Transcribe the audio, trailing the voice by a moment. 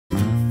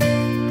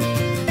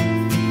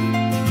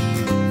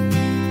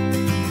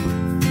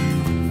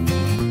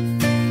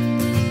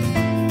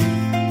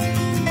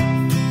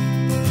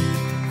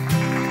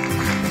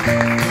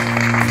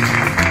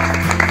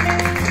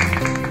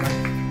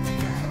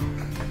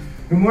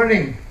Good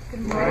morning.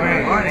 Good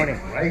morning.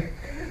 Good morning.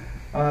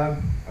 Right.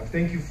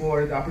 Thank you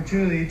for the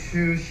opportunity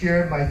to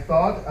share my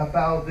thought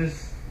about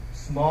this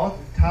small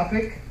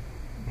topic,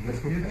 the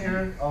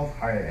future of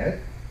higher ed.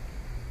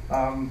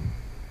 I'm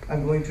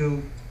going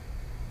to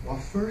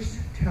first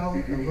tell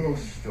a little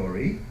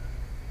story.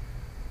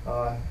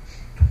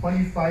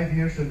 25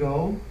 years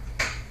ago,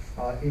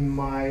 in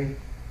my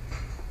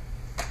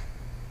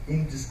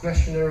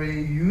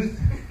indiscretionary youth,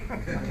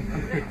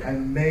 I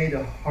made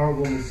a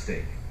horrible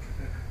mistake.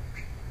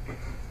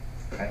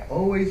 I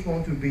always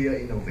want to be an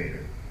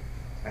innovator.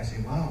 I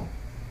say, wow,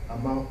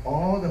 among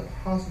all the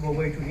possible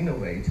ways to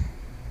innovate,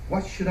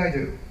 what should I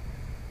do?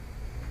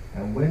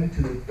 I went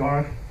to the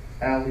dark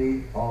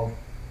alley of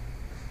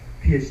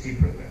PhD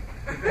program.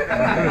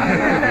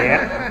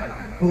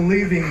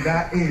 Believing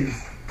that is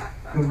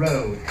the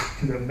road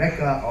to the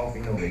mecca of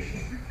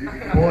innovation.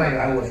 Boy,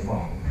 I was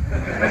wrong.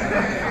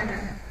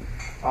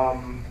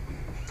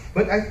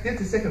 But I did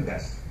the second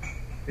best.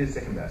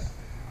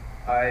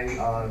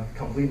 I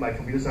completed my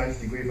computer science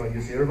degree from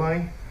UC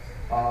Irvine.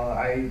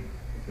 I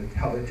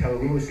tell a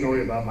little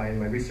story about my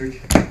research.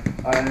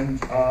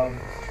 And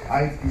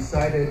I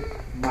decided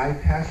my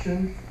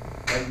passion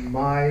and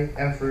my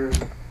effort,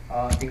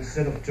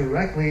 instead of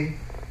directly,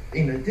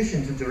 in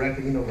addition to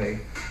directly innovate,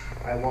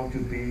 I want to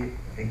be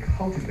a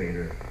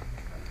cultivator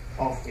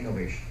of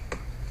innovation.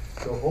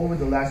 So over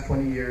the last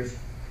 20 years,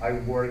 I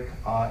work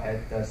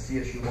at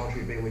CSU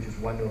Monterey Bay, which is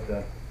one of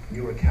the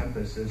newer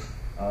campuses.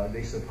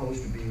 They're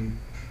supposed to be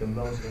the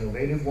most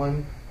innovative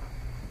one.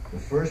 The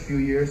first few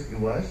years it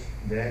was,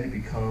 then it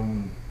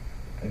become,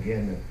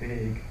 again, a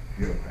big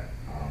bureaucrat.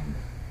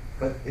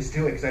 But it's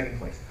still an exciting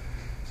place.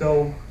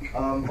 So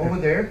over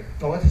there,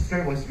 let's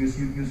start with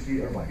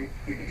UC Irvine.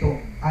 So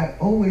I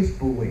always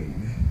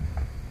believe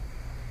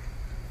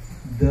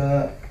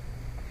the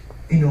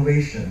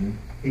innovation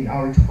in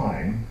our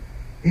time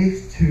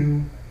is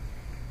to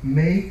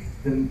make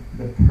the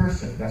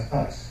person, that's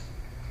us,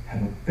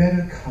 have a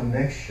better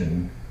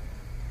connection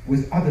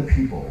with other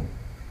people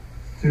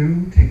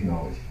through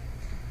technology.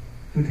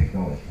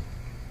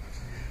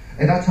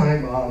 At that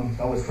time,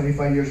 that was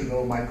 25 years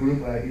ago, my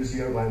group at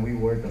UC Irvine, we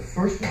were the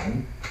first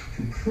one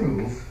to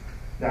prove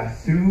that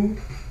through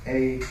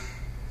at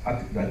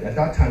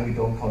that time we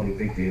don't call it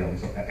big data, it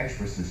was an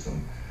expert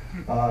system.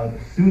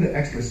 Through the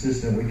expert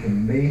system, we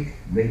can make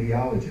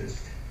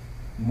radiologists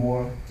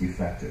more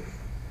effective.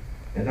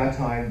 At that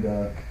time,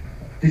 the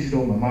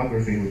digital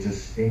mammography was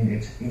just in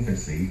its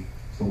infancy,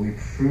 so we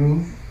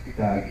proved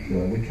that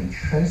we can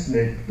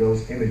transmit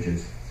those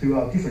images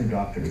throughout different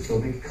doctors, so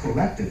they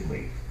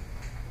collectively,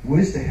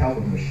 with the help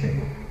of the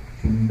machine,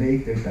 to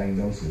make their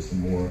diagnosis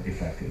more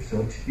effective.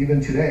 So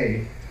even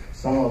today,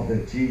 some of the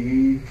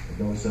GE,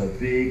 those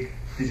big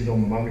digital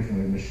mammography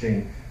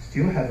machine,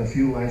 still have a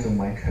few lines of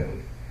my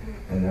code,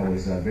 and I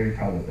was very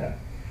proud of that.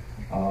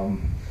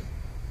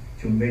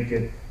 To make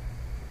it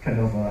kind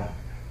of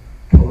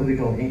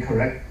political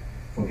incorrect,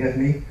 forgive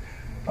me.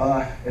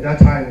 At that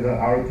time,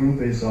 our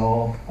group is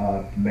all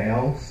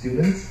male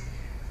students,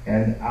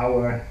 and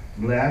our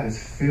lab is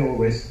filled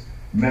with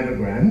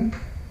mammogram.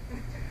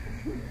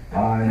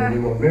 And we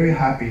were very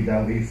happy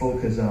that we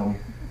focused on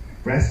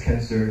breast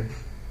cancer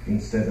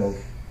instead of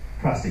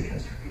prostate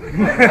cancer.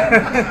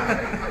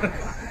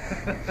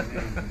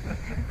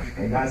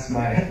 And that's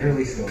my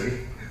early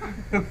story.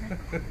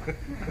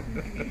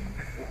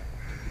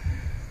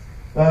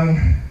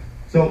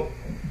 So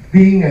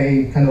being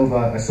a kind of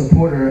a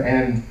supporter,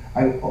 and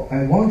I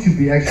want to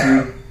be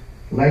actually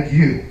like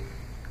you.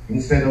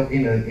 Instead of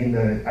in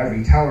the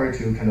ivory tower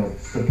to kind of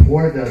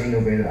support the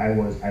innovator,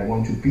 I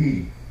want to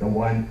be the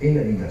one in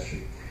the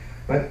industry.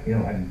 But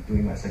I'm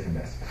doing my second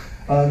best.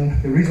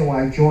 The reason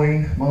why I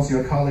joined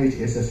Monsignor College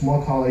is a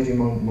small college in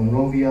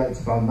Monrovia.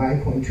 It's about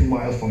 9.2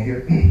 miles from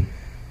here,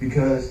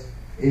 because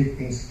it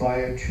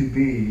inspired to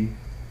be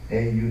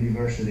a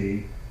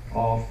university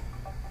of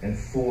and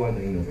for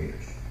the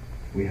innovators.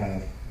 We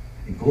have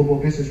a global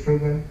business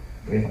program,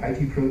 we have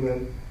IT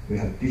program, we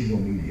have digital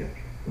media.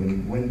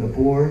 When the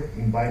board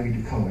invited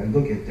me to come and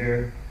look at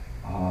their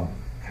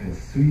kind of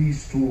 3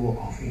 stool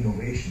of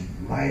innovation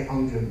right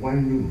under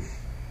one roof,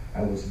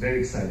 I was very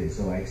excited,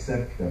 so I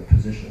accept the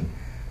position.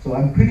 So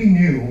I'm pretty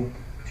new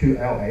to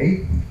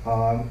LA,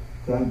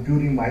 so I'm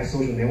building my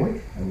social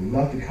network. I would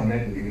love to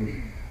connect with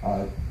you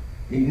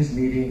in this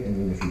meeting and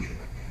in the future.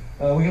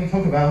 We're going to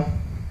talk about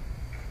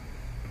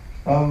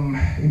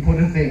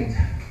important things.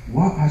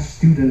 What are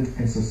students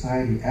and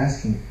society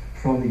asking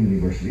from the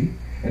university?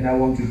 And I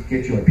want to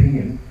get your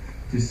opinion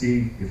to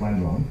see if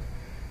I'm wrong.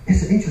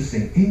 It's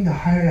interesting, in the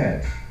higher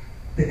ed,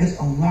 there is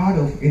a lot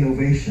of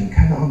innovation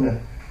kind of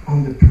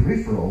on the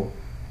peripheral,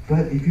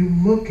 but if you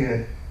look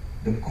at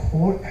the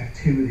core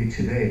activity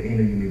today in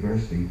the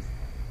university,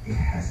 it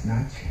has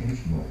not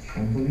changed much.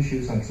 I'm going to show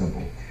you some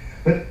example.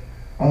 But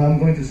I'm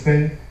going to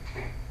spend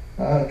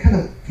kind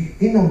of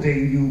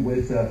inundate you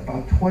with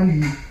about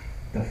 20,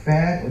 the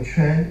fad or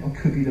trend, or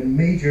could be the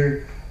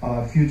major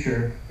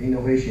future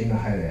innovation in the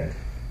higher ed.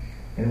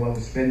 And we'll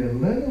spend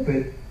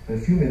a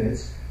few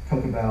minutes,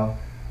 talk about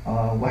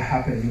what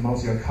happened in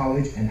Monsignor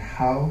College, and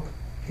how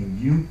can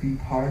you be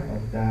part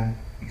of that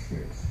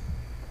experience.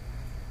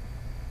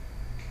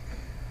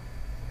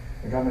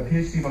 I got my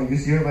PhD from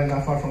UC Irvine,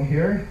 not far from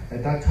here.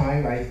 At that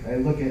time, I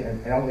look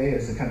at LA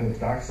as a kind of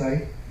dark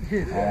side.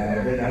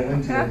 Then I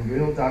went to the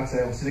real dark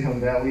side of Silicon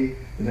Valley.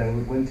 Then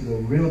I went to the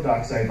real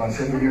dark side about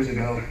 7 years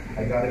ago.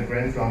 I got a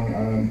grant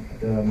from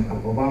the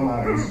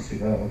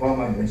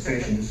Obama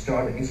administration to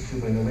start the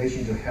Institute for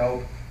Innovation to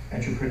help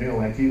entrepreneurs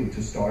like you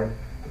to start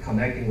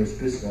connecting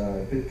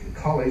with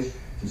college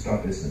to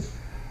start business.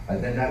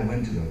 Then I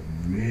went to the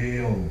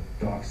real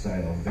dark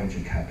side of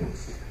venture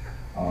capitalists.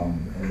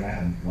 And I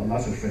have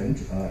lots of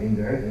friends in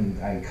there,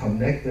 and I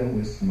connect them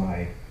with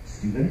my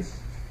students,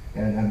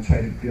 and I'm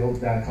trying to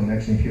build that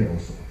connection here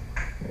also.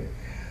 Okay.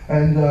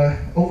 And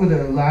over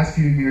the last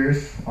few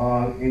years,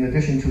 in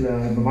addition to the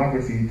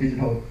mammography,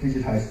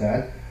 digitize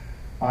that,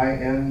 I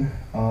am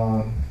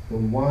the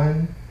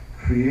one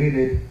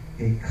created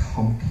a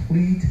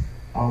complete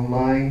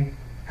online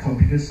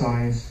computer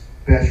science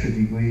bachelor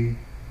degree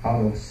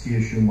out of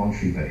CSU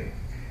Monterey Bay.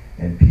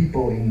 And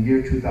people in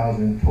year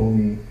 2000 told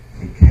me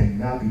it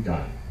cannot be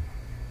done.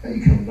 And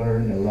you can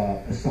learn a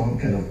lot, some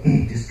kind of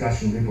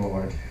discussion, liberal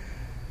art.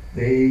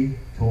 They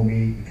told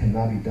me it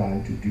cannot be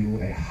done to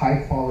do a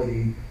high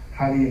quality,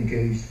 highly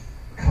engaged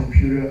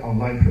computer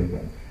online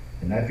program.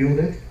 And I built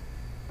it.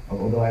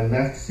 Although I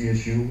left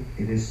CSU,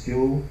 it is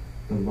still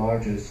the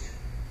largest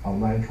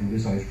online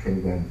computer science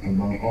program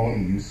among all the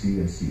UC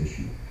and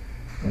CSU.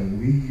 And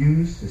we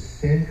use the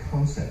same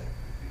concept.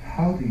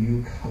 How do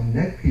you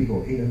connect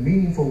people in a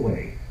meaningful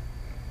way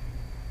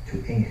to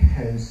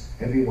enhance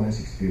everyone's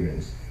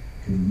experience,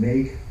 to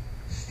make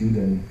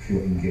students feel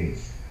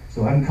engaged?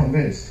 So I'm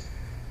convinced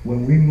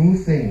when we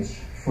move things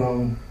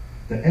from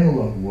the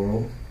analog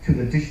world to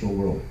the digital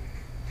world,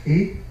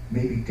 it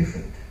may be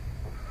different,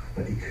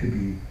 but it could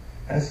be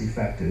as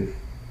effective,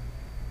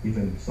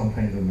 even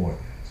sometimes even more.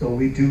 So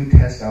we do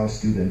test our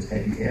students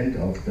at the end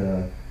of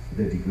the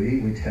degree.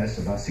 We test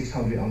about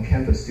 600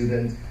 on-campus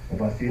students,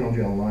 about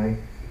 300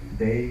 online.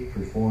 They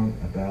perform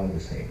about the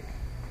same.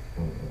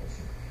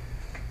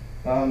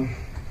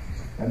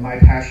 And my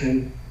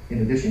passion,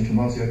 in addition to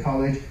Monsignor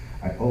College,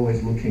 I'm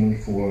always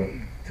looking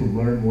to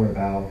learn more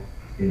about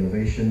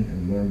innovation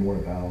and learn more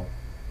about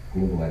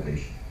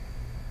globalization.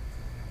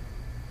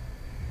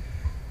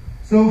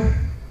 So,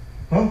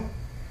 well,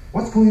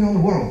 what's going on in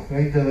the world,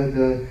 right?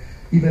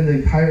 Even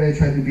the higher ed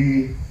try to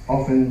be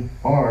often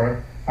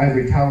our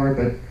ivory tower,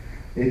 but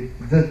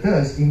that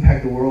does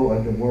impact the world,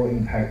 and the world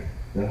impact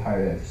the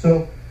higher ed.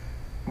 So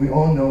we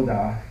all know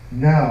that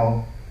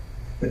now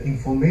the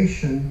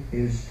information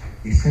is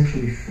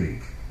essentially free.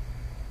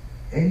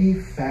 Any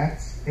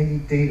facts, any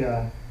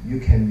data you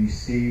can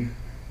receive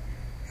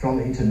from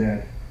the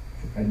internet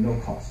at no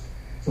cost.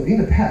 So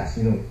in the past,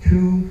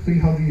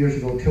 200-300 years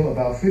ago till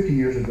about 50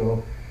 years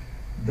ago,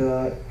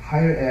 the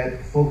higher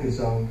ed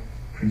focused on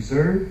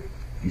preserve,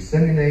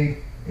 disseminate,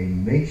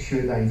 and make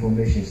sure that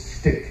information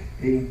stick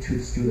into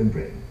the student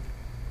brain.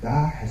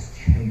 That has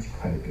changed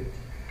quite a bit.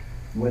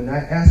 When I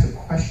ask a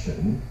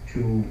question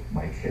to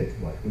my kid,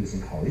 who is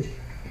in college,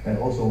 and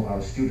also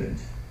our student,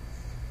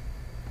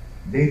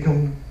 they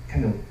don't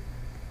kind of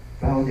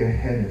bow their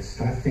head and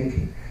start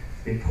thinking.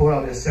 They pull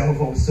out their cell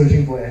phone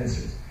searching for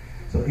answers.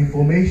 So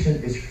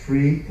information is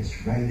free,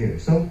 it's right there.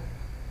 So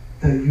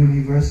the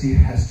university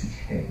has to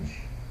change.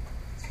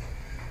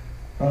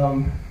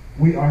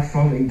 We are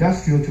from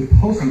industrial to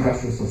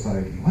post-industrial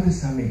society. What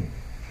does that mean?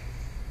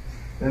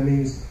 That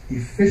means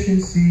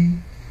efficiency,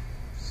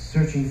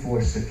 searching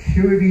for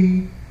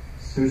security,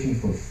 searching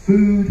for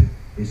food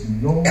is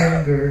no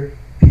longer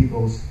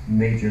people's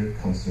major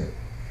concern.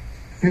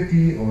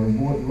 50 or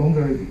more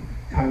longer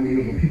time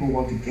ago, people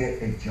want to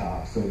get a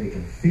job so they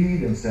can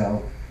feed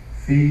themselves,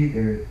 feed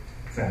their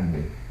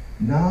family.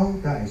 Now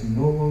that is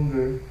no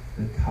longer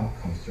the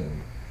top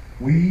concern.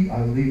 We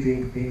are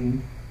living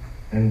in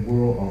a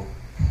world of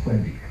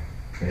plenty.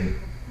 Okay?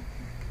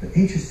 The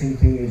interesting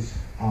thing is,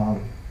 I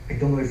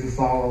don't know if you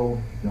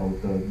follow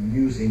the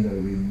news in the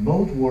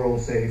remote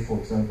world, say for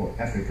example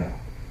Africa.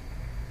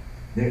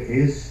 There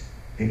is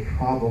a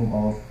problem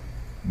of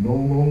no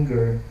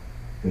longer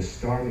the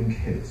starving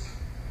kids.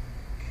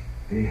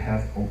 They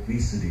have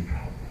obesity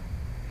problem.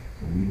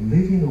 So we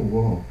live in a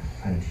world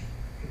of plenty.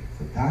 Okay?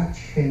 So that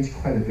changed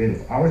quite a bit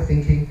of our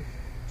thinking,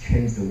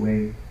 changed the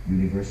way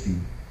university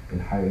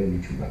and higher ed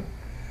need to run.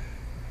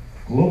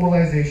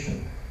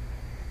 Globalization.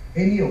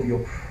 Any of your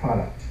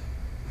product,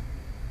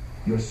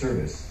 your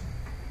service,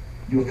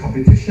 your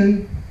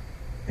competition,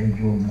 and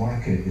your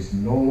market is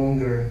no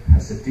longer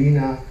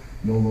Pasadena,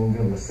 no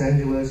longer Los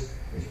Angeles.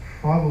 It's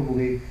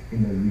probably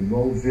in a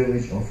remote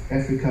village of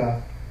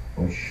Africa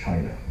or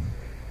China.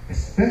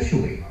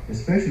 Especially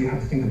you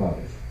have to think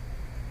about this.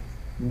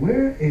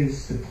 Where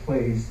is the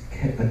place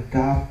can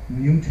adopt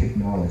new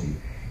technology?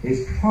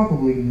 It's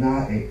probably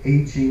not an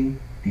aging,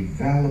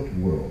 developed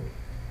world.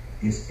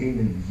 It's in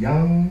a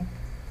young,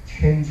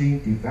 changing,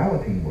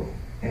 developing world.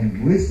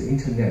 And with the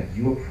internet,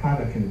 your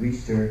product can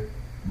reach there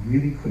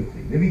really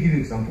quickly. Let me give you an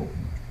example.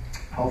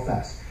 How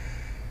fast?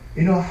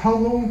 You know, how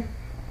long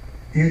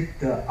did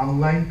the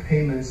online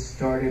payments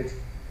started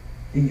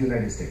in the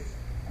United States?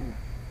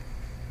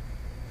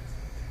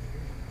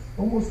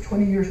 Almost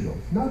 20 years ago.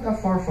 Not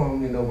that far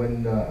from, you know,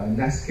 when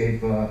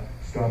Netscape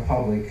started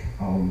public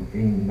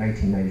in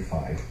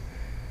 1995.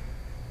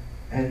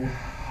 And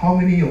how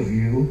many of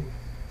you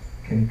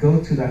can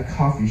go to that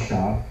coffee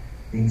shop,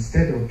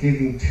 instead of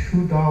giving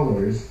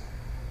 $2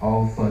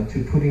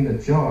 to put in a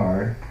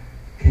jar,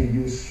 can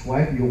you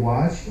swipe your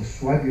watch or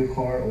swipe your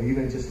card or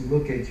even just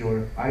look at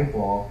your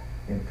eyeball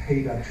and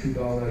pay that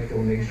 $2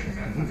 donation?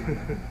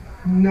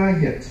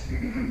 Not yet.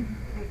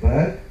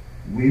 But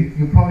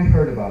you probably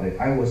heard about it.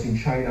 I was in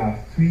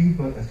China 3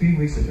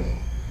 weeks ago.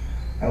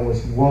 I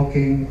was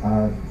walking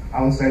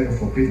outside the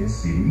Forbidden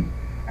City.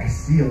 I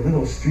see a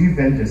little street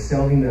vendor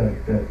selling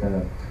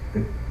the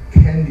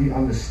candy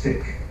on the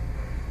stick.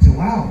 So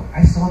wow,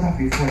 I saw that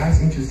before. That's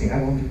interesting.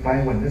 I want to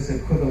buy one. That's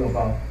equivalent of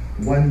about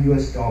 $1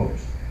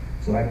 US.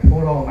 So I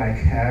pulled out my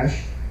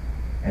cash,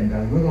 and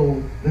a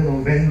little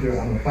vendor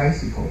on a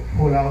bicycle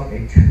pulled out a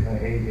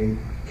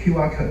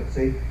QR code.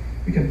 Say,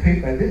 you can pay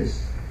by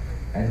this.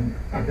 And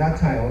at that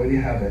time, I already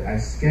have it. I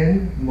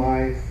scanned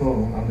my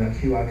phone on the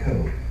QR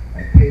code.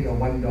 I paid a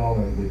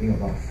 $1 within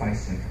about 5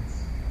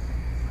 seconds.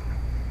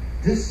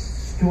 This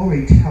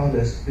story tells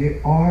us there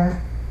are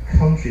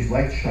countries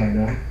like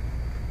China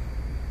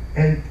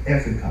and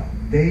Africa.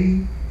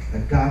 They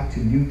adapt to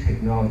new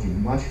technology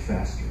much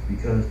faster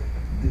because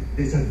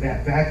there's a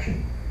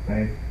vacuum,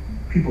 right?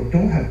 People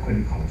don't have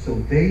credit cards.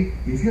 So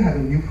if you have a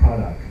new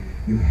product,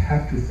 you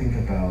have to think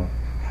about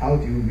how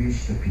do you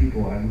reach the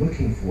people who are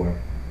looking for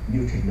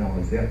new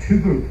technology. There are two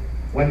groups.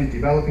 One is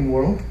developing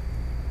world.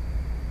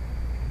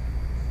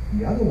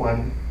 The other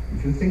one,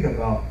 if you think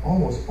about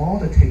almost all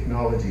the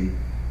technology,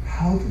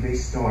 how do they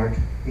start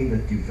in a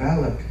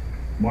developed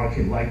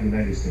market like the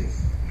United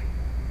States?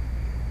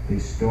 They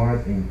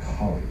start in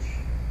college,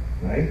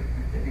 right?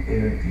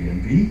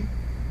 Airbnb.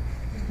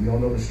 We all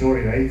know the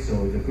story, right?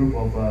 So the group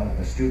of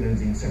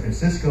students in San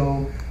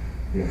Francisco,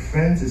 their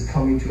friends is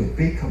coming to a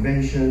big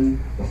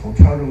convention. The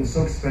hotel room is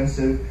so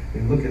expensive.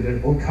 They look at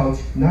their old couch,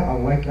 not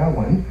unlike that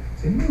one.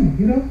 Say,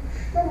 you know,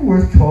 not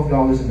worth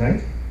 $12 a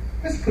night.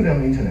 Let's put it on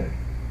the internet.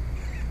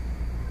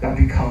 That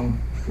become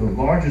the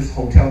largest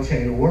hotel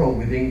chain in the world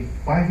within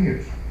 5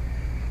 years.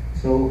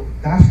 So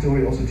that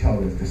story also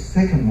tells us the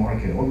second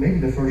market, or maybe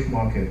the first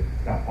market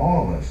that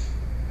all of us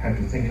have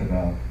to think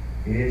about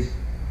is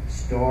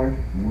start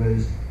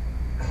with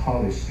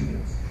college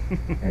students.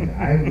 And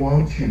I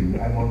want to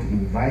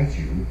invite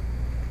you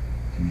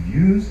to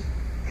use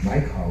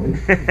my college,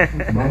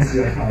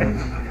 Montreal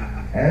College,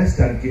 as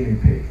that guinea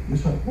pig. You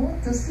say,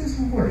 what does this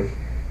work?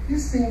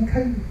 This thing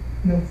can,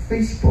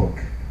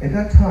 Facebook. At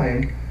that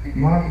time,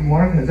 Mark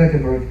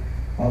Zuckerberg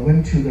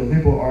went to the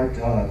liberal art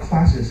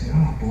classes and,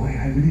 oh boy,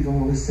 I really don't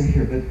want to stay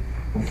here, but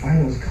the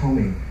final's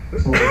coming.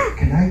 So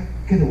can I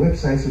get a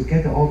website to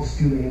get all the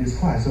students in this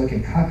class so I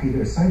can copy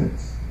their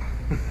assignments?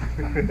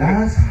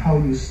 That's how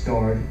you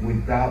start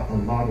without a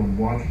lot of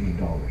marketing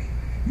dollars.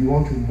 You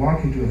want to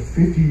market to a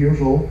 50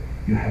 years old,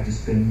 you have to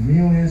spend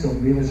millions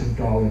of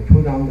dollars,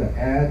 put on the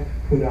ad,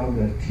 put on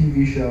the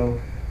TV show.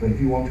 But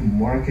if you want to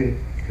market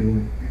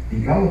to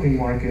developing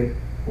market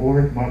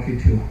or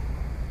market to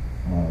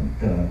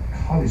the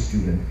college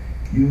student,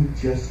 you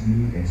just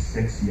need a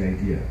sexy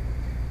idea.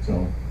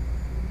 So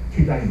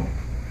keep that in mind.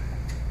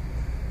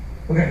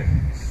 Okay,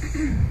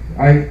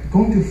 I'm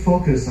going to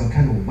focus on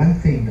kind of one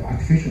thing, the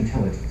artificial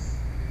intelligence.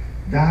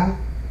 That,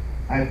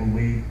 I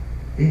believe,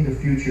 in the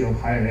future of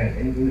higher ed,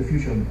 and in the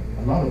future of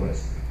a lot of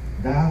us,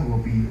 that will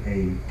be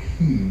a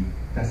key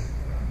that's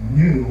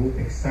new,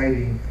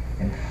 exciting,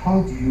 and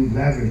how do you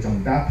leverage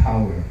on that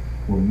power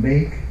will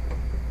make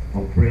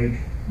or break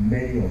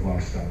many of our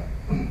startups.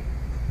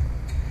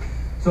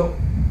 So,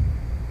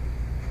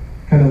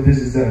 kind of this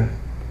is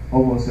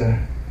almost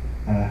a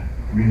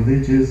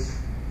religious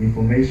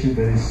information,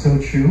 but it's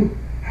so true.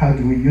 How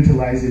do we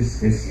utilize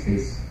this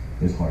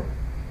is hard.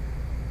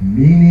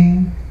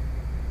 Meaning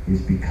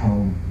is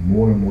become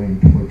more and more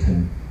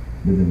important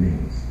with the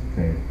means.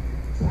 Okay,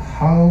 so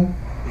how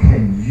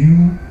can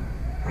you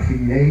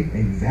create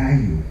a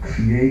value,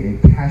 create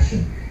a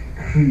passion,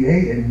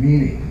 create a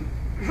meaning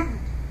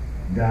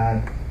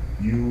that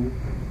your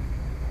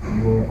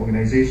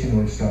organization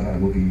or startup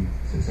will be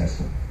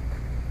successful?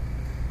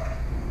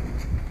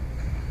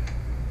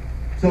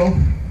 So,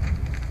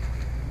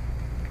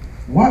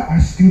 what are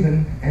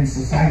students and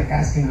society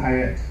asking higher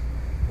ed?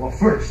 Well,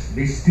 first,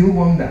 they still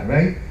want that,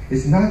 right?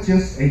 It's not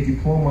just a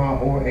diploma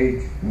or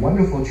a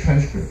wonderful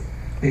transcript.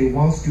 They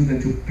want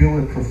students to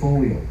build a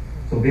portfolio.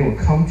 So they will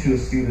come to a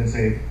student and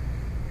say,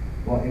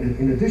 well,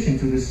 in addition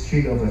to this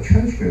sheet of a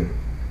transcript,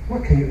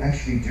 what can you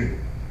actually do?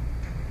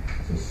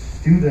 So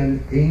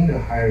students in the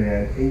higher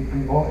ed,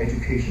 in all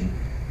education,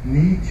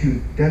 need to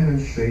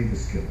demonstrate the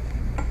skill.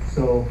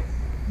 So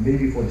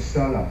maybe for the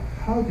startup,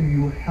 how do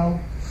you help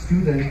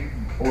student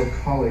or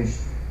college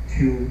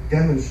to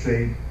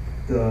demonstrate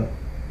the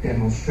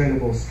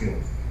demonstrable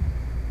skills?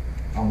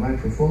 Online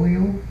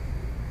portfolio,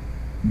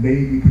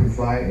 maybe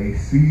provide a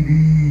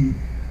 3D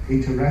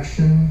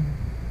interaction,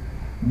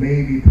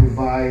 maybe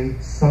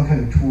provide some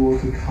kind of tool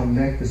to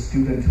connect the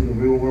student to the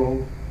real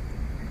world,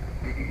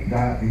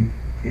 that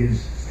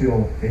is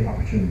still an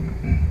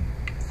opportunity.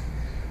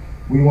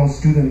 We want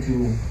students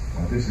to,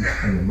 this is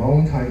a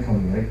long time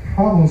coming, right?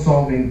 Problem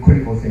solving,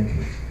 critical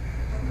thinking.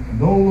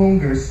 No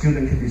longer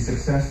student can be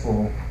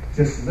successful,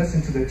 just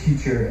listen to the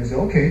teacher and say,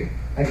 okay,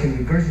 I can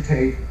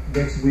regurgitate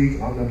next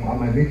week on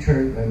my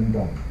midterm and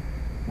done.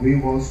 We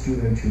want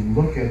students to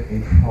look at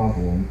a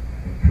problem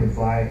and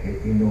provide an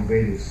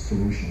innovative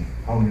solution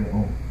on their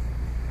own.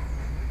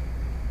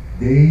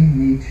 They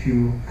need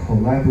to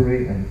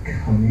collaborate and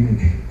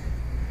communicate.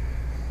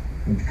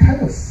 It's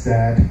kind of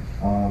sad,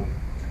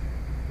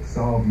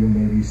 some of you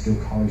may be still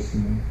college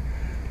students.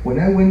 When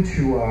I went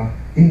to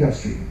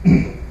industry,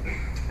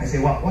 I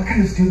said, well, what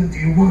kind of student do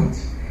you want?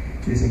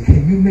 They said,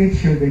 can you make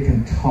sure they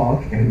can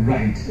talk and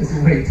write? I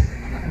said, wait,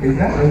 is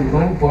that a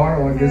low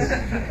bar or this?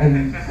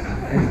 And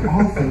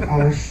often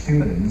our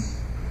students,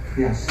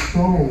 they are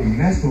so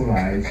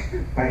mesmerized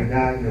by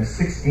that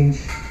 6-inch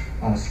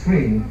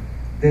screen,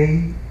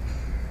 they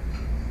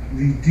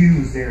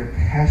reduce their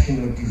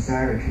passion or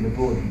desire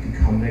capability to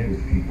connect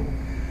with people.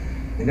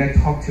 And I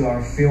talked to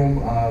our film,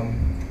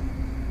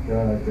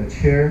 the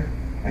chair.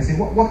 I said,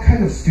 what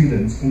kind of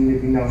students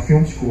in our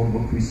film school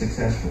will be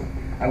successful?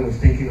 I was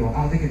thinking,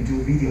 oh, they can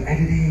do video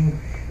editing,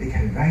 they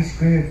can write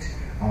script,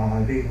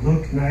 they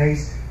look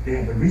nice, they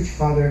have a rich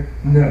father.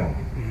 No.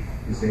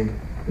 You say,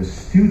 the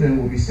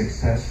student will be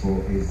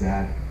successful is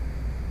that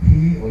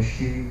he or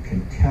she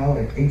can tell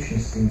an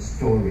interesting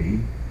story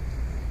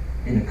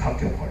in a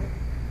cocktail party.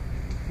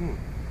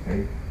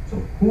 Okay? So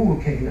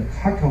who can in a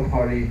cocktail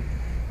party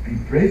be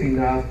brave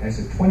enough as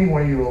a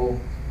 21-year-old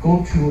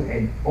go to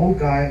an old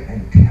guy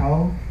and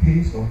tell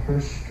his or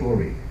her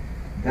story?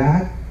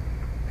 That,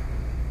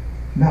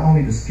 not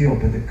only the skill,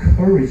 but the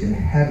courage and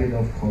habit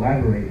of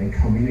collaborate and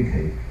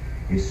communicate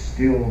is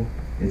still,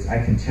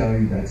 I can tell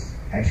you that's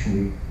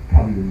actually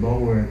probably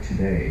lower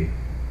today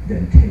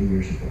than 10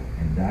 years ago.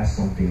 And that's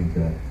something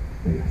that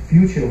the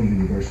future of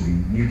university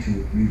need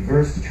to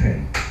reverse the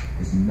trend.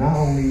 Is not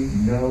only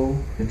know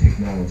the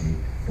technology,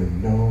 but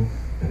know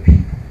the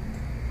people.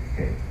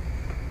 Okay.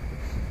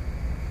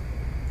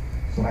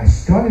 So I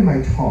started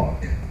my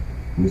talk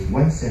with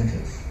one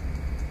sentence.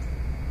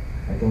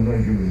 I don't know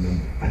if you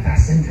remember, but that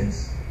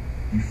sentence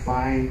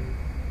defined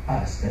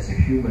us as a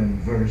human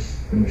versus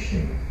the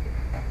machine.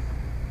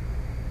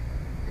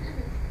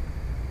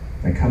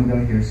 I come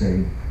down here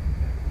saying,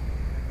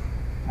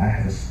 I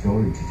have a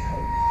story to tell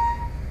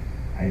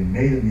you. I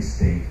made a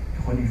mistake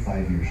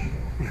 25 years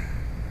ago.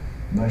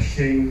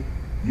 Machine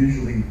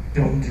usually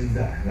don't do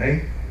that,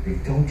 right? They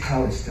don't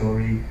tell a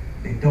story.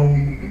 They don't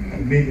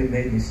make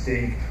a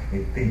mistake.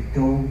 They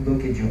don't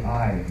look at your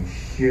eye and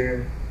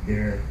share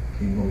their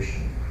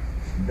emotion.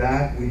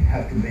 That we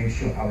have to make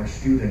sure our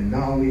students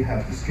not only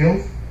have the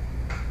skills,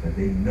 but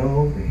they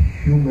know the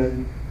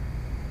human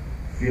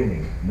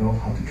feeling, know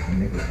how to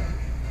connect with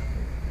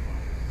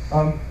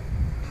others.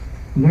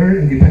 Learn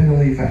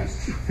independently fast.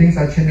 Things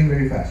are changing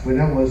very fast. When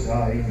I was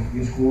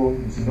in school,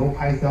 there's no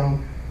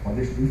Python, or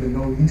there's even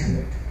no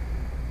internet.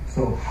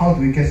 So how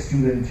do we get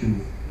students to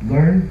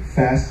learn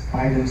fast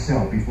by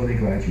themselves before they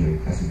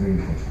graduate? That's very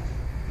important.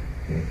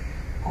 Okay.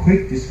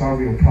 Quick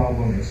discovery of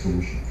problem and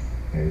solutions.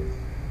 Okay.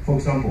 For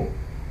example,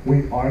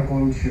 we are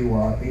going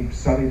to,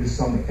 starting this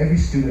summer, every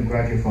student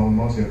graduate from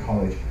Monterey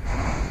College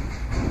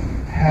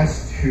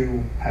has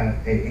to have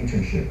an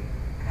internship.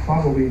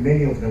 Probably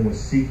many of them will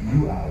seek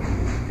you out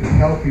to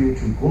help you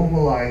to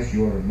globalize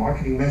your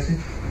marketing message,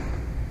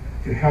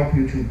 to help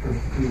you to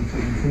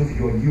improve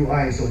your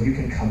UI so you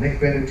can connect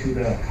better to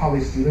the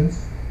college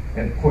students.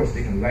 And of course,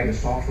 they can write the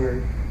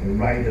software and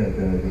write the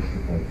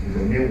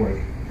network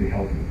to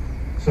help you.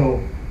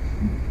 So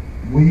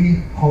we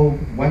hope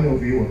one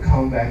of you will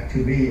come back to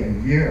me a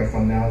year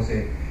from now and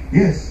say,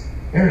 yes,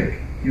 Eric,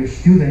 your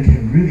student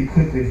can really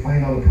quickly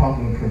find out the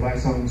problem and provide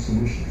some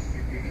solutions.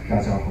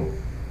 That's our hope.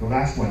 The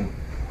last one,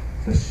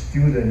 the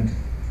student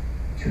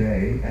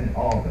today and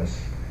all of us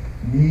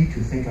need to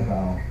think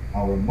about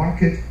our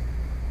market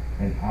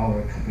and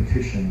our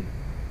competition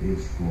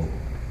is global.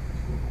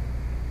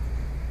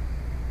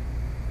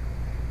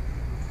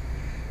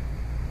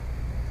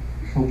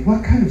 So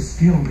what kind of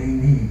skill they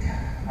need?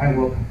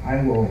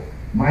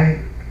 My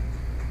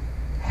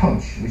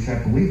hunch, which I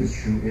believe is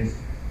true, is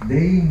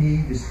they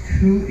need these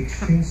two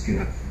extreme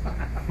skills.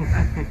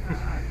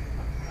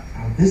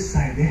 On this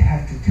side, they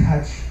have to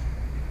touch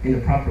in a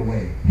proper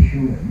way,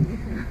 human.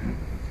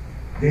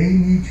 They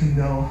need to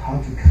know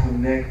how to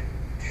connect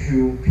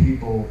to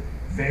people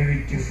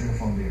very different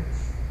from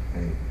theirs.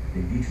 Okay?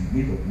 They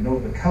need to know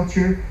the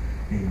culture.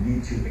 They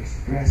need to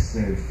express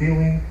their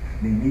feeling.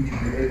 They need to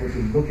be able to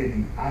look at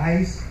the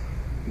eyes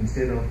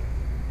instead of,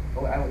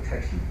 oh, I will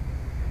text you.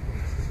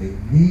 They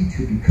need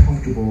to be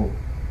comfortable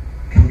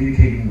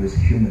communicating with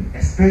human,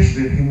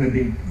 especially a human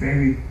being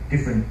very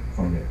different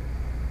from them.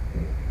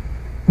 Okay?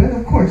 But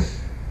of course,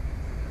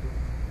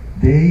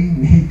 they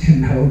need to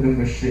know the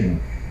machine.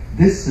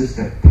 This is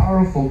the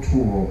powerful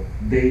tool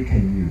they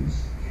can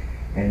use.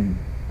 And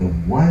the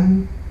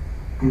one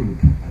group,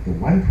 the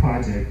one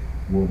project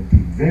will be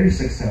very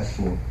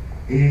successful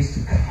is to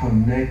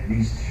connect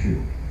these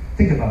two.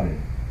 Think about it.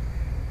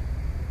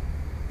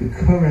 The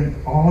current,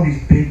 all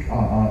these big,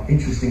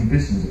 interesting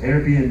businesses,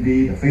 Airbnb,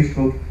 the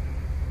Facebook,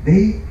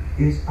 they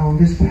is on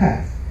this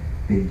path.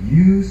 They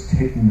use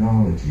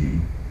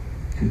technology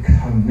to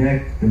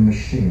connect the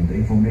machine, the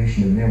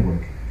information, the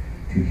network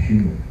to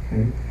human.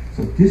 Okay,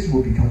 so this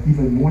will become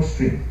even more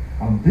stream.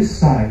 On this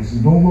side is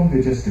no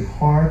longer just the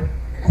hard,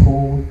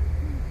 cold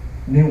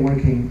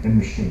networking and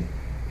machine.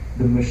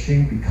 The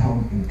machine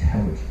become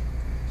intelligent.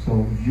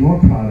 So your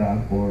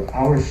product or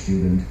our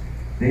student,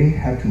 they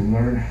have to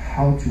learn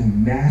how to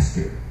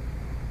master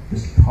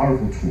this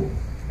powerful tool.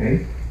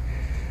 Okay?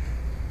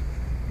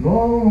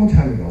 Long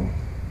time ago,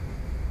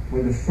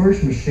 when the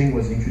first machine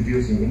was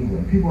introduced in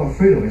England, people are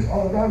afraid of it.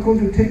 Oh, they're going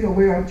to take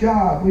away our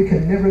job. We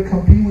can never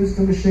compete with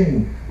the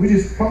machine, which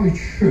is probably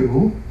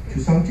true to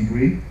some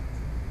degree,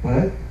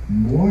 but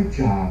more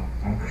jobs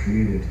are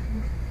created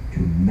to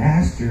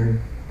master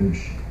the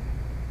machine.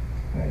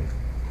 Right?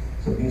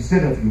 So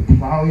instead of you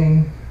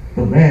plowing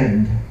the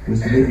land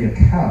with maybe a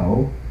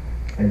cow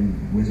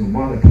and with a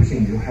mother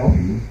pushing to help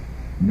you,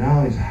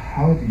 now is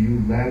how do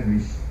you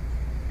leverage,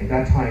 at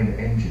that time, the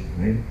engine,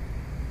 right?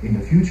 In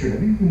the future,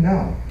 even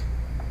now,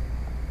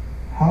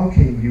 how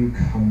can you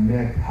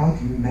connect, how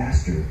do you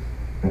master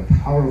the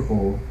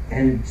powerful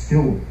and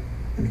still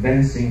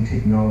advancing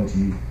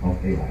technology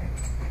of AI?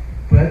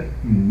 But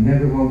you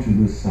never want to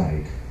lose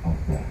sight of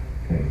that,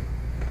 okay?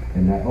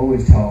 And I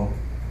always tell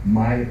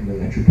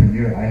the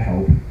entrepreneur I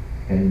help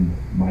and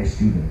my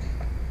student,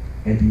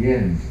 at the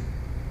end,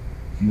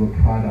 your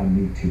product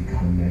needs to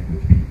connect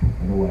with people.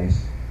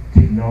 Otherwise,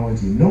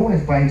 technology, no one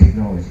is buying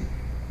technology.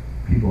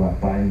 People are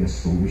buying a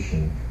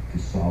solution to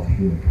solve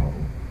human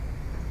problem.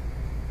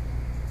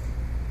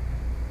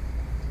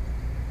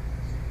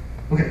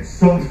 Okay,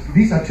 so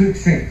these are two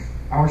extremes.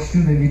 Our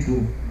students need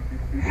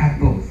to have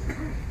both.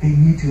 They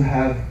need to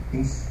have,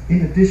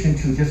 in addition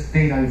to just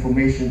data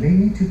information, they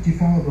need to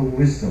develop a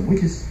wisdom,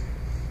 which is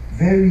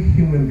very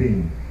human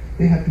being.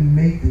 They have to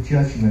make the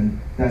judgment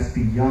that's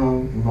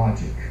beyond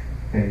logic.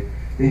 Okay?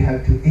 They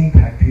have to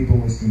impact people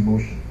with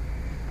emotion.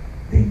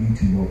 They need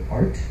to know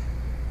art.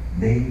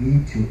 They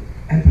need to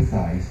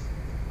empathize.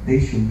 They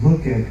should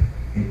look at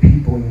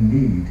people in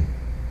need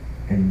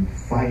and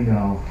find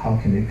out how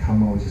can they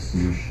come up with a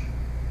solution.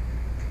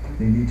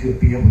 They need to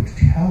be able to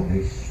tell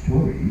a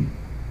story.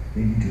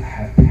 They need to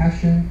have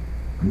passion,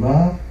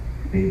 love.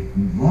 They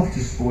love to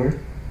sport.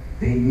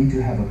 They need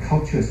to have a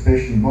culture,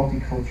 especially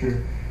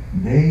multicultural.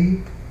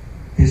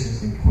 This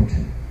is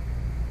important.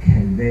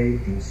 Can they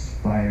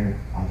inspire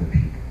other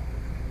people?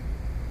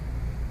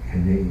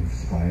 Can they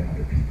inspire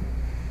other people?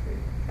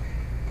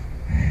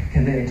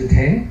 Can they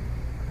entertain?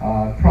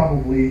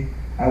 Probably,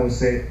 I would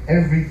say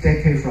every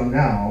decade from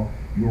now,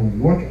 your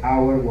work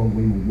hour will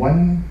be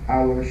 1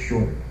 hour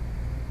shorter.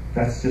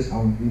 That's just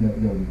on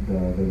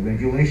the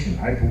regulation.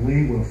 I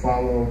believe we'll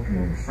follow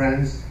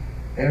France.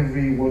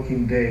 Every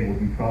working day will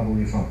be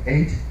probably from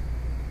 8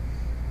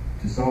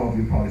 to some of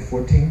you probably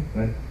 14,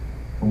 but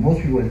for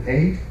most people it's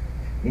 8.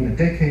 In a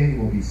decade it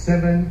will be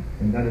 7,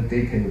 another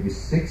decade will be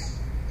 6,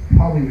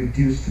 probably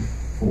reduced to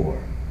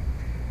 4.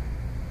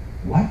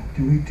 What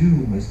do we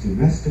do with the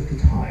rest of the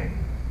time?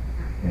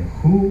 And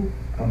who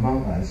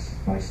among us,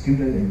 my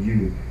student and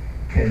you,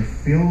 can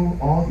fill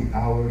all the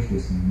hours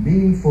with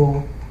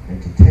meaningful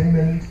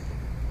entertainment,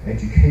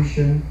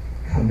 education,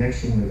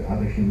 connection with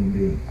other human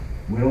beings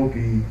will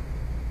be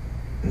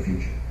the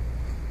future.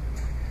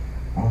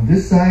 On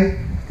this side,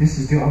 this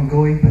is still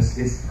ongoing, but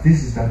this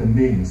is not the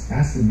means.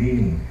 That's the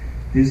meaning.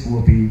 This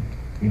will be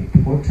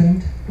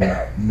important,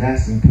 but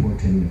less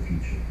important in the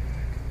future.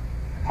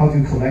 How do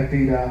you collect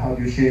data? How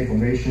do you share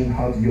information?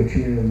 How do you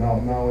accumulate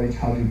knowledge?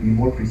 How do you be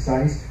more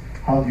precise?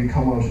 How do you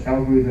come up with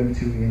algorithm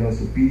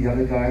to beat the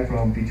other guy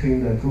from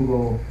between the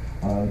Google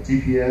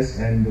GPS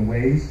and the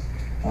Waze?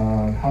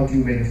 How do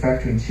you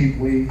manufacture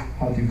cheaply?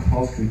 How do you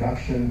cost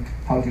reduction?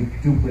 How do you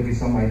duplicate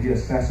some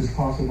ideas as fast as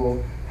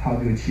possible? How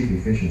do you achieve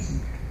efficiency?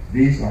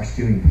 These are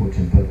still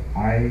important, but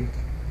I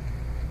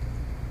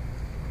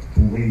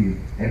believe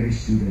every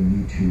student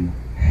needs to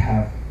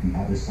have the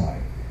other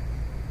side.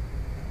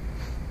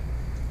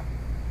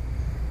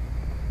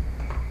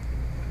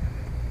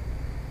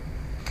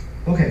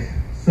 Okay,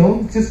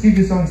 so just give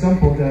you some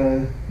example,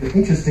 the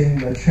interesting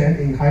trend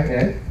in higher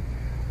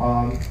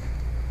ed.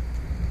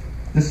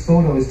 This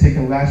photo is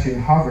taken last year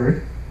in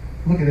Harvard.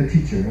 Look at the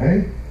teacher,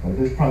 right?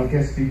 There's probably a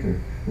guest speaker.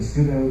 The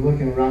student was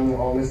looking around and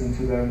all listening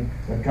to them.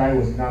 The guy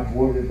was not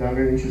bored, it's not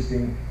very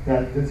interesting.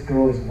 That this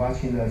girl is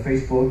watching the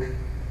Facebook.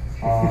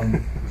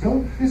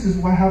 So this is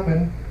what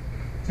happened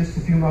just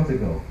a few months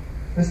ago.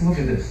 Let's look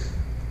at this.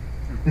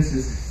 This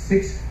is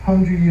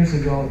 600 years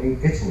ago in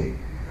Italy.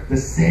 The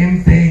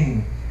same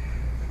thing.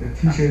 The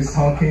teacher is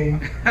talking.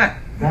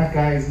 That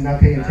guy is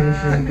not paying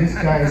attention. This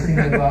guy is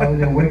thinking about,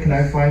 where can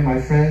I find my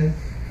friend?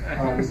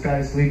 This guy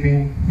is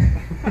sleeping.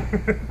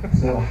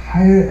 So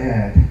higher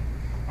ed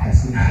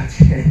has not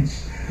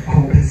changed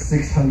over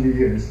 600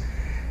 years.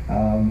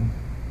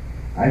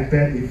 I I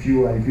bet if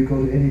you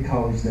go to any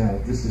college now,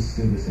 this is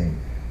still the same.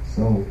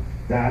 So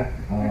that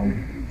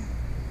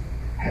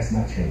has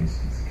not changed.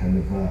 It's kind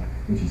of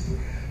interesting.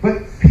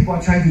 But people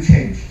are trying to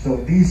change. So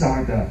these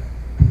are the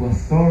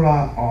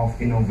plethora of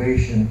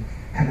innovation,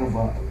 kind of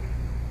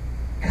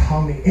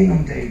coming,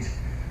 inundate.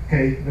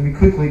 Okay, let me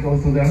quickly go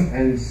through them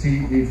and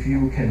see if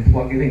you can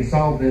plug it in.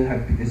 Some of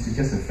them it's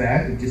just a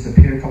fad, it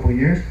disappeared a couple of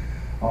years.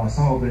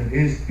 Some of them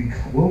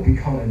will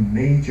become a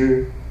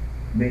major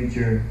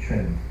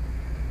trend.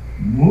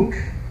 MOOC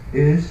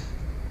is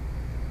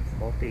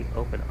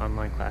multi-open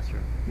online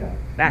classroom. Yeah.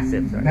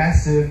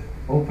 Massive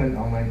open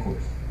online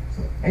course.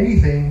 So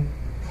anything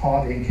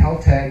taught in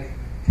Caltech,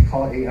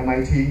 taught in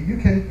MIT, you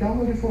can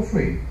download it for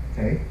free.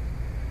 Okay.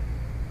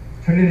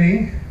 Turn it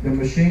in. The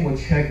machine will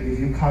check if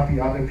you copy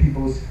other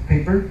people's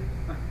paper.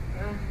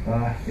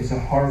 It's a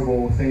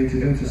horrible thing to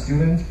do to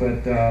students,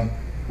 but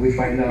we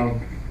find out.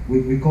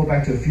 We go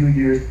back to a few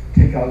years,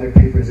 take out their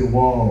paper and say,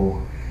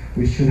 whoa,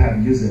 we should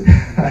have used it.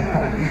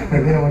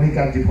 But they only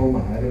got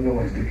diploma. I don't know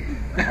what to do.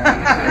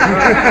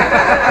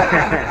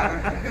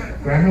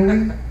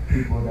 Grammarly,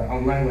 people that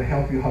online will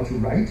help you how to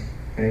write.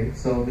 Okay,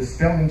 so the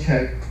spelling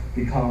check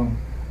become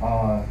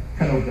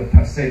kind of the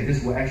passe.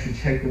 This will actually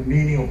check the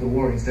meaning of the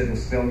word instead of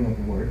spelling of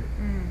the word.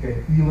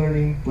 Okay,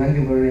 e-learning,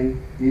 blended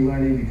learning.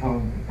 E-learning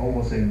become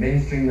almost a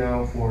mainstream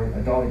now for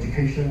adult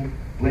education.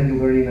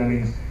 Blended learning, that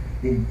means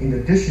in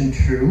addition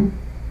to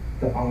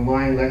the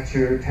online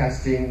lecture,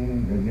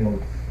 testing,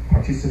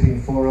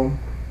 participating forum,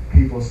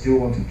 people still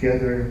want to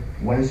gather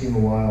once in a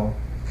while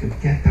to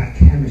get that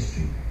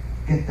chemistry,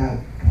 get that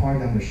part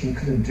that machine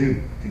couldn't do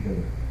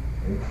together.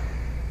 Okay?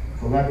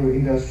 Collaborative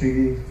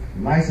industry,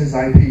 licensed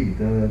IP,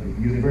 the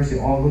university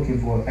all looking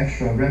for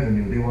extra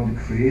revenue. They want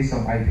to create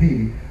some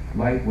IP,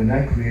 like when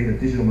I created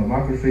digital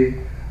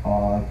mammography,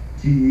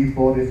 GE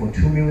bought it for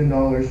 $2 million,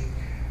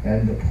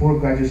 and the poor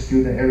graduate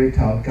student Eric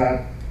Tao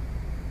got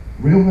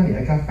real money.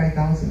 I got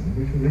 5,000,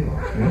 which is real.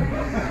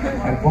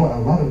 Right? I bought a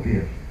lot of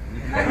beer.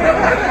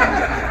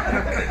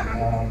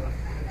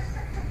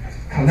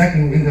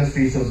 Connecting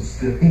industry, so it's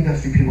the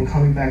industry people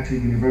coming back to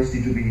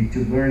university to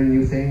learn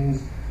new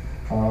things.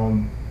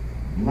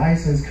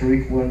 Licensed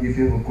curriculum. If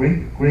you have a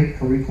great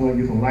curriculum,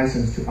 you can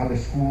license to other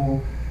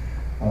school.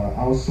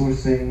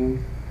 Outsourcing,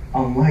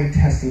 online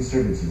testing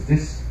services.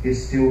 This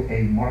is still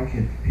a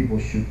market people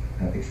should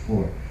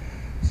explore.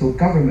 So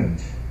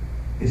government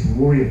is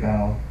worried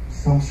about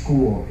some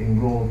school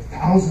enroll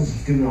thousands of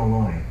students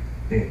online.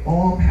 They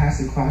all pass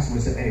the class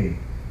with an A.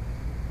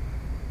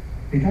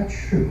 Is that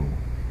true?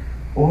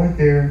 Or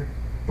their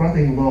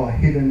brother-in-law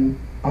hidden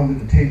under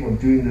the table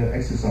doing the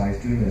exercise,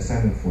 doing the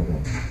assignment for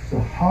them. So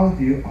how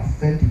do you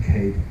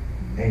authenticate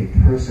a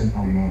person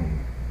online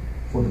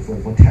for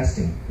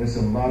testing? There's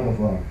a lot of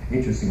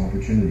interesting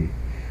opportunity.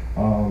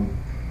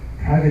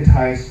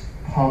 Privatized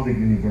public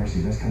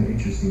university, that's kind of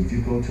interesting. If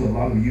you go to a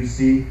lot of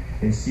UC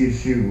and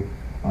CSU,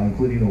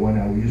 including the one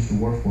that we used to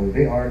work for,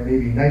 they are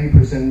maybe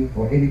 90%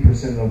 or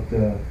 80% of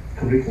the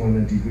curriculum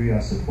and degree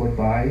are supported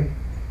by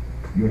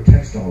your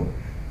tax dollar.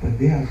 But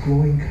they are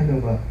growing kind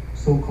of a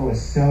so-called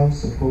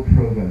self-support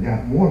program. There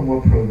are more and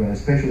more programs,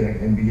 especially like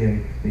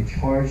MBA. They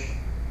charge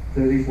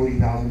 $30,000,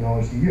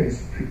 $40,000 a year.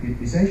 It's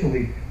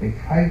essentially a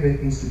private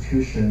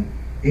institution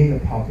in the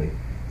public.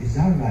 Is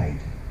that right?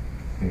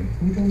 Okay.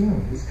 We don't know.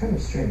 It's kind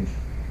of strange.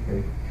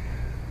 Okay.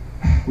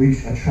 We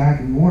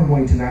attract more and more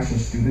international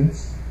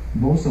students.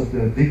 Most of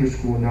the bigger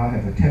schools now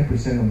have a 10%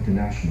 of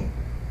international.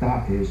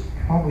 That is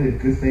probably a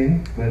good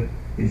thing, but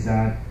is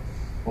that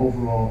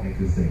overall a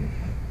good thing?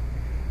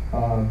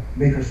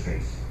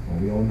 Makerspace. Well,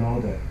 we all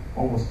know that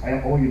almost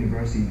all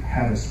universities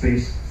have a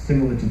space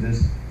similar to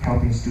this,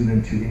 helping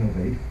students to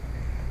innovate.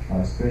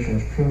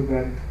 Specialist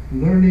program,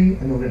 learning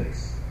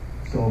analytics.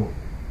 So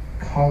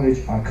college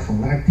are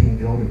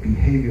collecting all the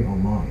behavior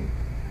online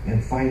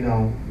and find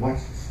out what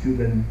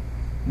student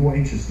more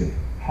interested,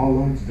 how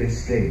long do they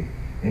stay,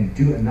 and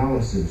do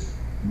analysis,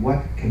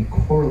 what can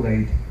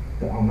correlate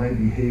the online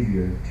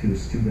behavior to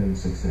student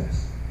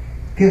success.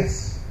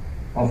 Guess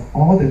of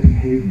all the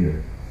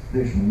behavior,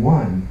 there's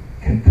one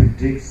can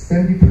predict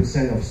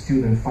 70% of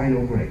student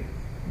final grade,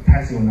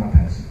 passing or not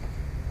passing,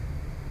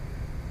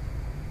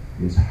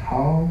 is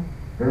how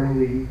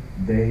early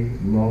they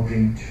log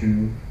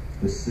into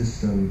the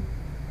system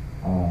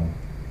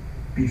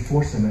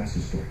before semester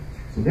start.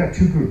 So there are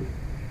two groups.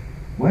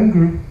 One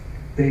group,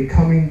 they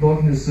come in, log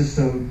in the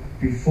system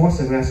before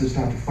semester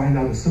start to find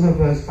out the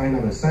syllabus, find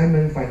out the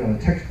assignment, find out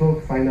the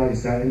textbook, find out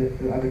is that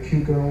the other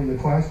cute girl in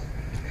the class.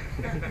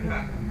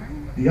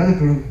 The other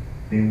group,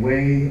 they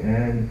wait,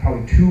 and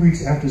probably 2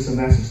 weeks after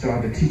semester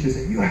start, the teacher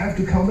said, you have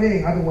to come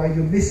in, otherwise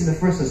you're missing the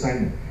first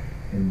assignment.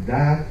 And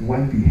that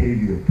one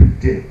behavior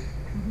predict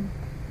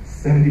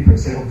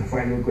 70% of the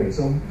final grade.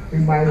 So we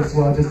might as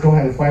well just don't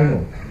have a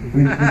final.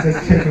 We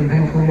just check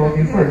who logged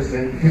in first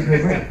and give them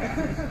a grade.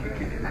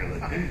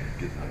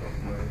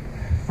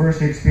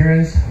 First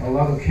experience, a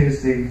lot of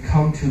kids, they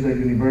come to the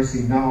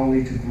university not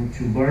only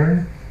to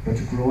learn, but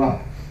to grow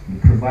up. We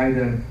provide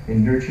them a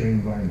nurturing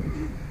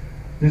environment.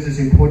 This is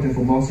important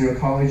for Mount Sierra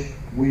College.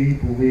 We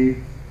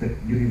believe the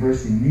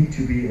university need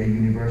to be a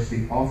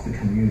university of the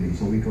community.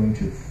 So we're going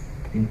to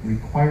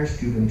require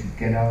students to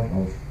get out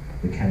of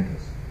the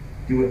campus,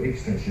 do an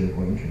externship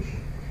or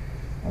internship.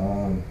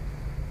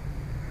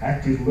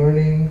 Active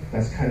learning,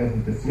 that's kind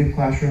of the flipped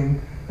classroom.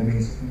 That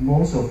means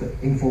most of the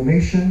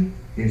information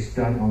is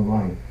done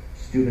online.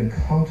 Students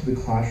come to the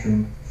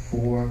classroom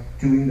for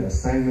doing the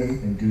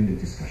assignment and doing the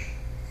discussion.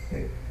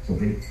 Okay? So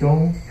they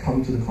don't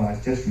come to the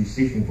class just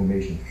receive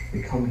information.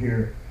 They come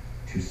here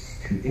to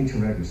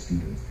interact with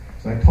students.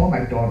 So I told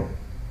my daughter,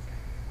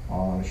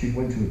 she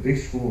went to a big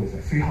school with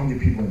like 300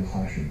 people in the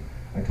classroom.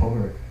 I told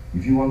her,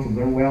 if you want to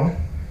learn well,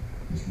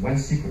 there's one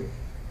secret.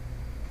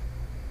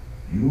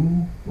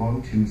 You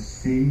want to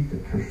see the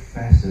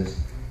professor's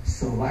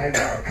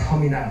saliva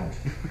coming out.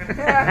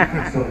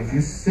 So if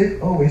you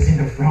sit always in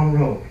the front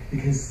row,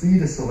 you can see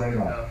the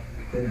saliva.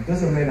 Then it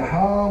doesn't matter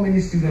how many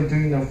students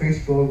doing on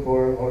Facebook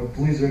or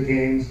Blizzard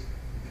games,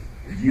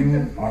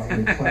 you are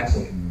in a class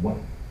of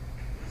one.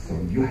 So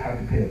you have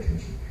to pay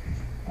attention.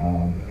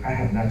 I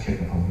have not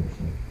checked upon her.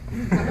 So.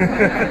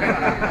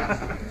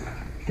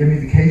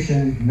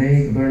 Gamification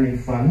made learning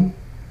fun.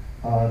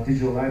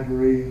 Digital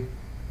library,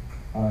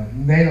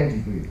 nano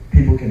degree.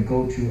 People can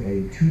go to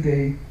a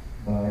 2-day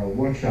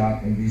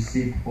workshop and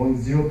receive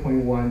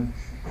 0.1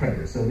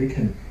 credit. So they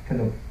can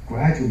kind of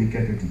gradually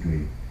get their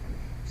degree.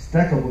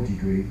 Stackable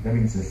degree, that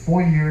means in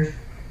 4 years,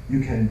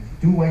 you can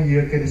do 1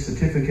 year, get a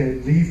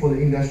certificate, leave for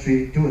the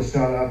industry, do a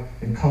startup,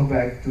 and come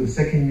back to the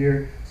second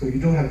year. So you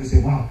don't have to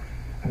say, wow,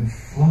 I'm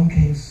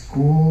flunking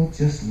school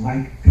just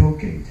like Bill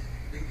Gates.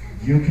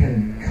 You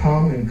can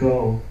come and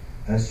go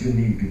as you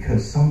need,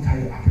 because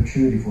sometimes the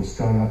opportunity for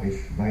startup is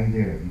right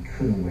there. You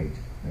couldn't wait.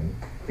 Right?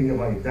 Think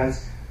about it.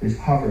 If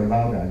Harvard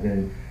allowed that,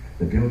 then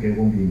the Bill Gates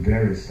won't be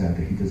embarrassed that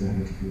he doesn't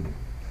have a degree.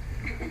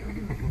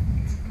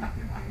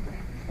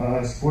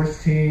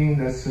 Sports team.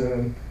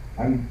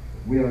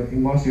 We are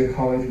in Monterey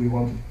College. We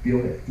want to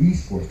build an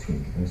esports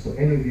team. So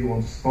any of you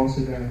want to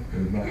sponsor that?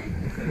 We'd love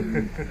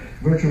to.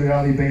 Virtual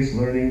reality-based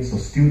learning. So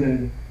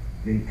students,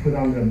 they put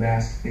on the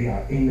mask. They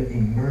are in the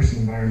immersed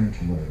environment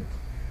to learn.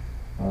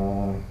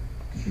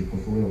 Digital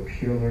portfolio,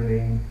 peer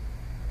learning.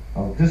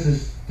 This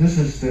is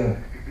the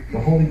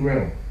holy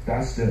grail.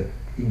 That's the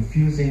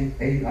infusing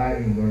AI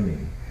in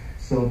learning.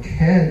 So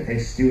can a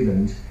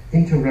student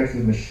interact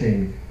with the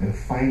machine and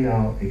find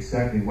out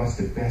exactly what's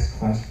the best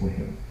class for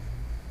him?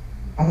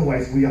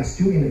 Otherwise, we are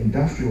still in the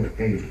industrial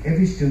age.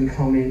 Every student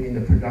coming in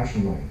the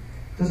production line,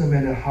 doesn't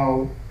matter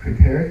how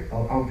prepared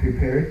or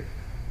unprepared,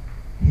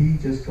 he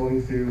just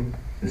going through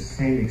the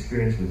same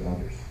experience with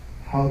others.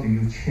 How do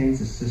you change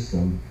the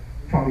system,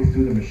 probably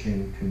through the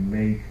machine, to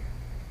make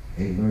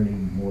a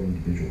learning more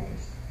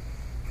individualized?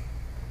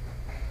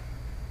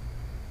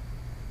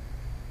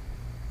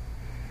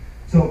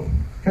 So,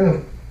 kind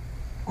of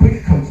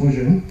quick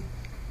conclusion.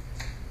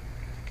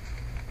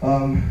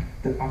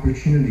 The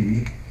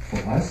opportunity for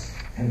us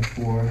and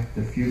for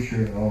the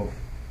future of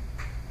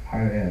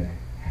higher ed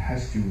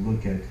has to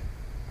look at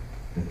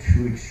the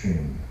two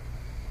extremes.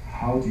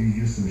 How do you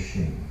use the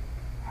machine?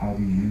 How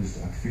do you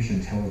use artificial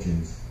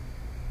intelligence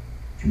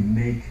to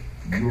make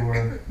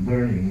your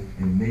learning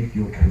and make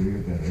your career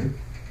better?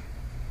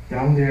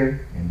 Down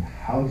there, and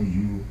how do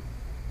you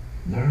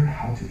learn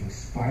how to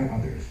inspire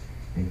others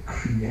and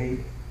create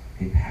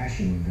a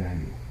passion and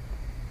value?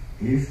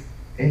 If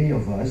any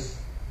of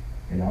us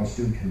and our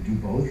student can do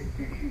both,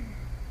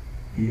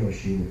 he or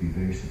she will be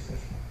very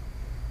successful.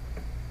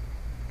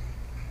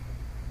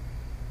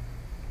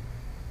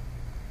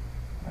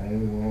 Let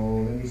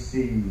me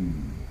see.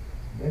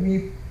 Let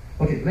me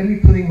put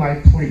in my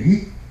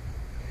plea.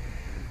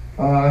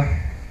 I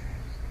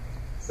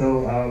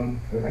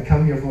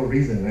come here for a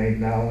reason, right?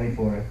 Not only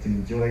to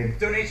enjoy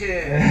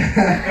donation.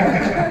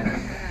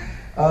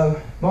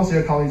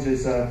 Monterey College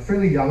is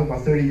fairly young,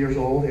 about 30 years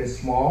old. It's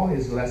small.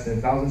 It's less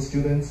than 1,000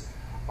 students.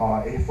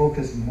 It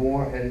focuses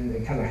more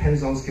in kind of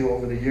hands-on skill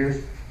over the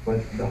years, but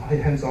the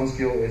hands-on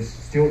skill is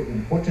still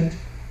important.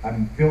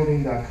 I'm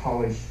building that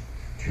college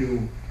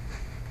to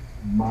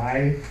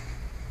my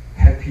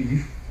pet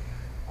peeve.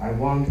 I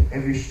want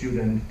every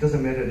student,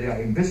 doesn't matter they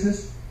are in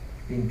business,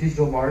 in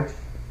digital art,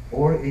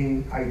 or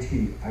in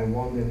IT, I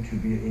want them to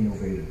be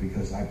innovative,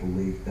 because I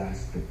believe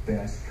that's the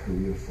best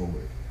career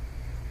forward.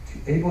 To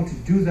be able to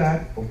do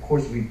that, of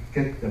course, we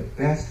get the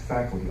best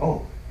faculty.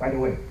 Oh, by the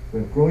way,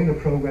 we're growing the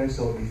program,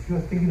 so if you're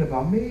thinking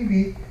about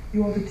maybe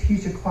you want to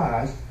teach a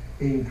class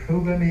in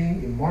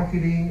programming, in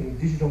marketing, in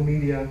digital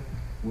media,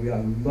 we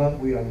are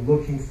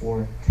looking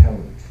for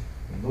talent.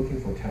 We're looking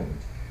for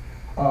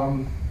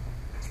talent.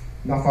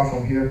 Not far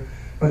from here,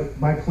 but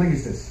my plea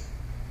is this.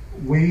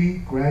 We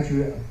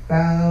graduate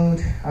about,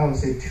 I would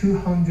say,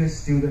 200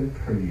 students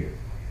per year.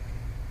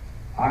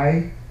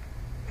 I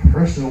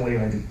personally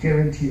like to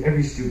guarantee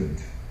every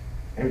student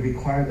and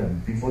require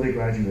them before they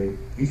graduate,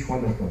 each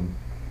one of them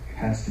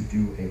has to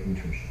do an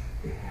internship.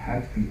 They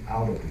have to be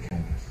out of the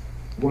campus,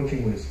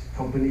 working with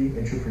company,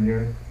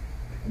 entrepreneur,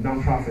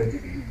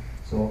 nonprofit.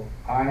 So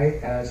I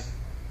ask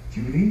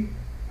Judy,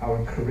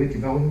 our career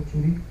development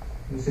Judy,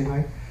 you say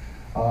hi?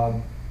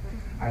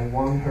 I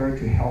want her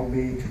to help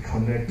me to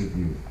connect with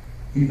you.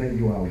 Even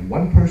you are a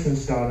one-person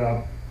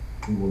startup,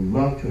 we would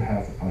love to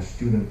have a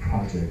student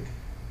project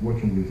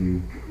working with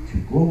you to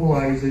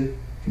globalize it,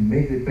 to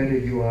make it better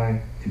UI,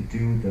 to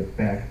do the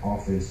back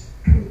office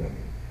programming.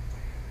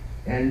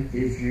 And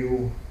if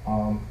you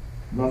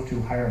love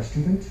to hire a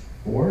student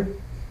or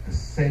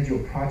send your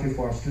project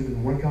for our student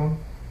to work on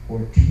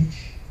or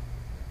teach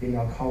in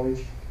our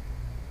college,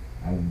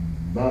 I would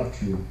love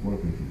to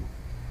work with you.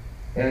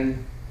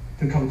 And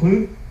to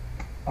conclude,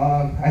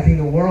 I think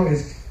the world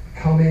is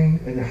coming,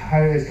 and the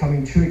higher is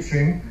coming too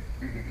extreme.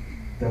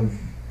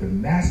 The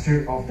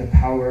master of the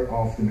power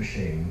of the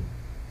machine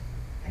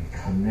and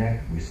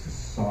connect with the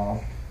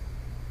soft,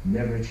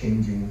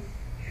 never-changing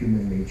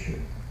human nature.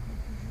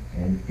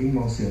 And in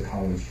Monsignor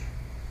College,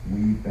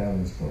 we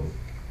balance both.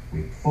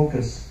 We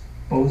focus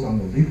both on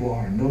the liberal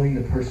art, knowing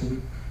the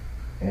person,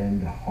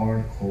 and the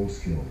hard, cold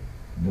skill,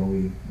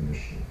 knowing the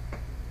machine.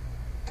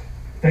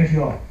 Thank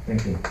you all.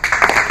 Thank you.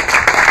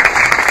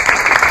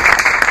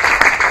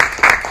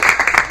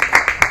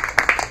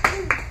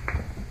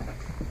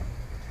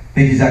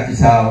 Thank you, Dr.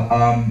 Tao.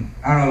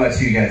 I don't know about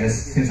you guys,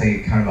 this seems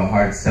like kind of a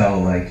hard sell,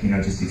 like,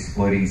 just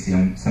exploiting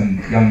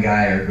some young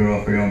guy or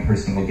girl for your own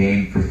personal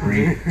gain for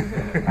free.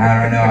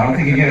 I don't know, I don't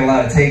think you get a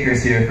lot of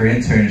takers here for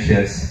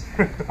internships.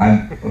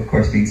 I'm, of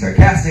course, being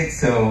sarcastic,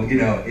 so,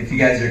 if you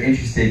guys are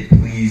interested,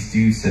 please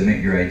do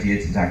submit your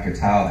idea to Dr.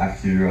 Tao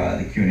after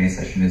the Q&A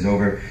session is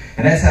over.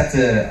 And I just have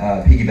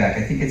to piggyback,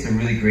 I think it's a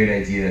really great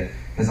idea,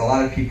 because a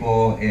lot of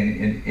people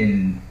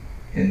in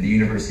the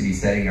university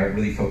setting are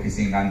really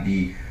focusing on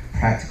the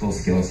practical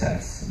skill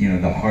sets,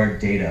 the hard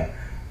data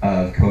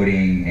of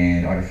coding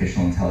and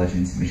artificial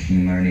intelligence and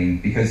machine learning,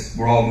 because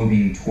we're all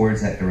moving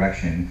towards that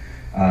direction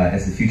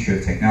as the future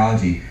of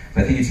technology.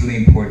 But I think it's really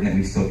important that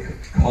we still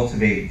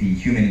cultivate the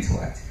human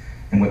intellect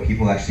and what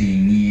people actually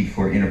need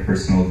for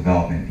interpersonal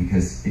development,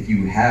 because if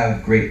you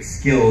have great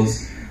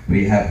skills, but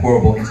you have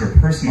horrible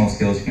interpersonal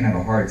skills, you can have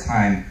a hard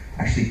time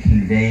actually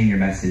conveying your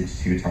message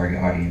to your target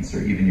audience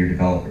or even your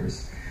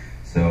developers.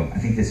 So I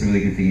think that's a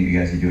really good thing that you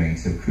guys are doing,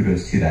 so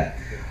kudos to that.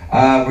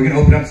 We're going to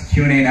open up to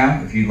Q&A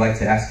now. If you'd like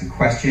to ask a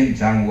question,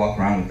 John will walk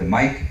around with the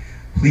mic.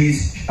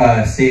 Please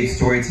save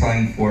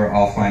storytelling for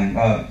offline.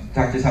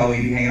 Dr. Tao, will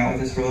you be hanging out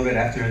with us for a little bit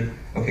after?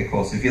 Okay,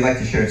 cool. So if you'd like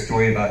to share a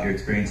story about your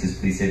experiences,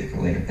 please save it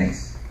for later.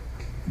 Thanks.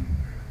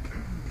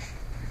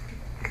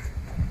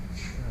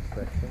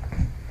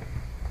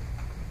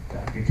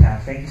 Dr. Tao,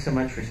 thank you so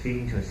much for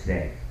speaking to us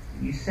today.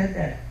 You said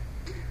that,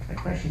 my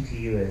question to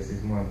you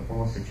is more of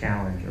almost a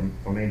challenge,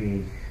 or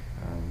maybe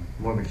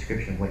more of a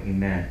description of what you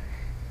meant.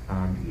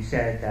 You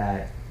said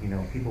that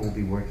people will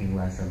be working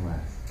less and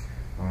less.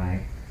 All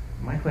right.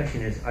 My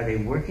question is, are they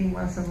working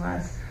less and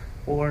less,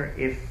 or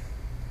if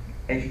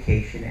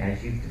education,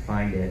 as you've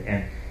defined it,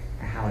 and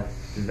how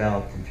it's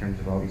developed in terms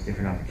of all these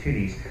different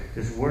opportunities,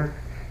 does work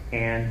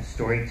and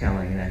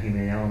storytelling and that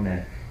human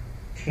element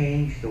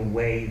change the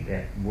way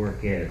that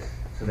work is,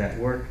 so that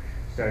work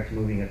starts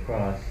moving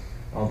across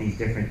all these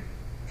different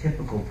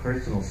typical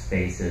personal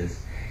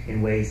spaces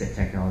in ways that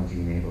technology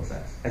enables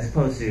us, as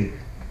opposed to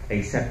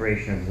a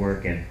separation of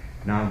work and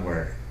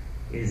non-work?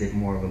 Is it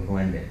more of a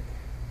blended?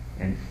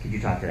 And could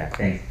you talk to that?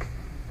 Thanks.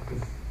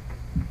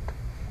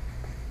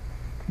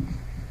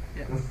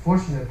 The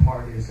fortunate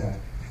part is that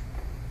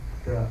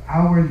the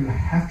hour you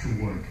have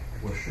to work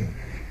will shrink.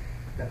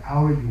 The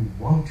hour you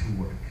want to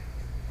work,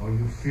 or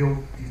you feel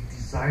the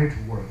desire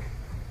to work,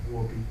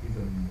 will be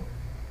even more.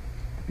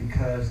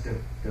 Because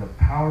the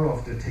power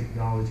of the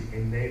technology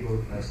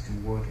enables us to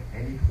work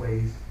any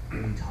place,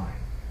 anytime.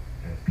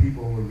 And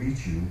people will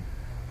reach you.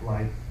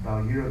 Like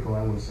about a year ago,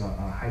 I was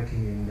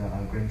hiking in the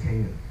Grand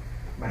Canyon.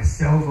 My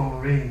cell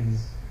phone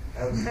rings.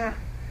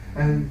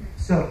 And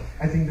so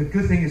I think the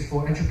good thing is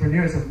for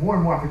entrepreneurs have more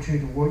and more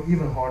opportunity to work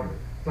even harder.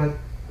 But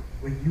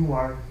when you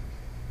are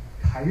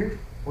tired,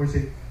 or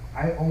say,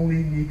 I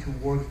only need to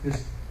work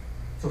this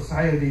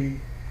society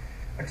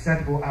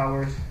acceptable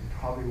hours, it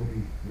probably will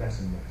be less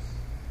and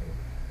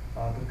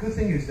less. The good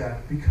thing is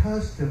that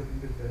because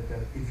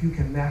if you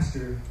can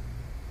master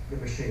the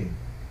machine,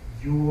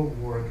 your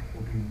work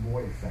will be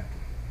more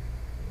effective.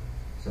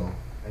 So,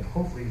 and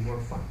hopefully more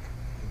fun.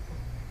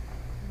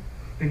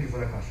 Thank you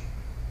for that question.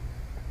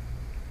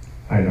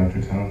 Hi,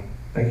 Dr. Tao.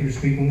 Thank you for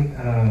speaking.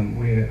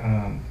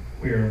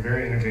 We are a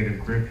very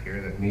innovative group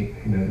here that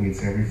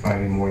meets every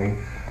Friday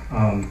morning.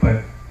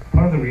 But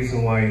part of the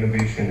reason why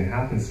innovation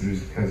happens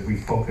is because we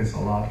focus a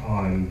lot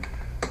on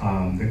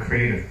the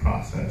creative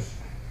process.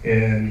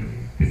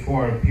 And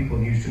before,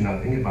 people used to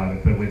not think about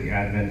it, but with the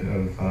advent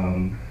of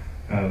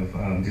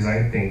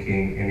design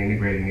thinking and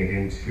integrating it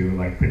into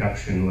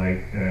production,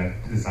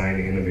 design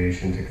and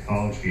innovation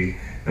technology,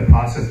 the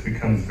process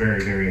becomes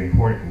very, very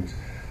important.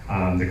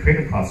 The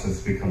creative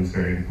process becomes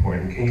very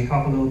important. Can you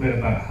talk a little bit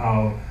about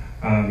how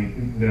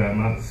the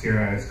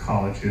Monsignor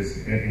College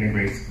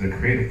integrates the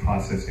creative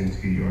process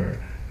into your,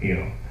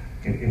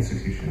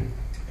 institution?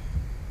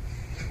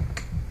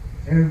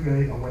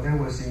 When I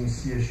was in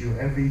CSU,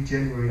 every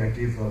January I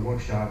give a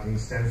workshop in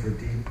Stanford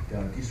D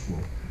School.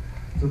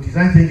 So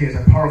design thinking is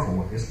a powerful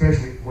one,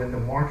 especially when the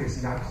market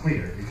is not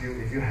clear. If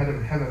you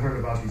haven't heard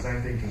about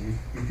design thinking,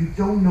 if you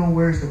don't know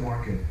where's the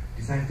market,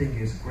 design thinking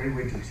is a great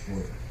way to explore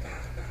it.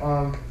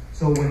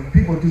 So when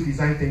people do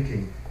design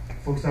thinking,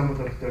 for example,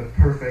 the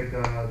perfect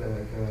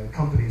the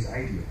company's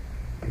idea,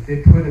 if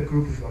they put a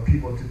group of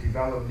people to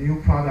develop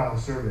new product or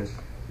service,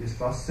 it's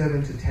about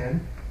 7 to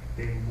 10.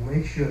 They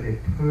make sure they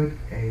put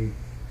a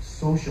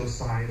social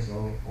science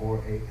or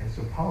an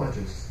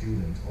anthropologist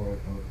student or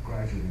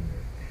graduate in there.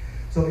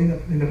 So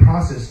in the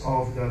process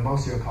of the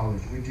Monsignor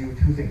College, we do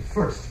two things.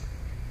 First,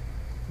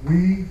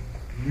 we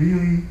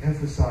really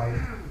emphasize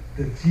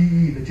the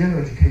GE, the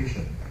general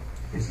education,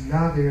 is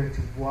not there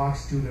to block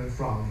students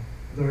from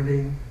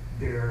learning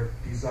their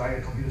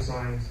desired computer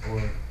science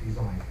or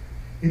design.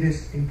 It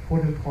is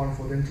important part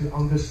for them to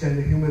understand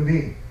the human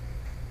being,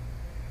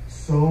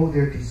 so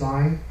their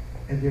design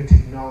and their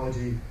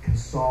technology can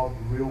solve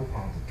real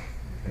problems.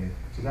 Okay?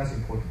 So that's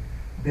important.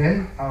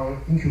 Then our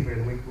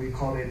incubator, we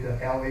call it the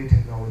LA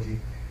technology.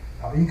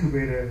 Our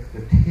incubator,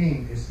 the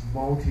team is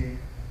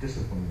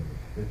multidisciplinary.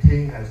 The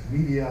team has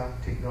media,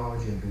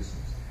 technology, and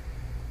business.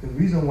 The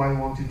reason why we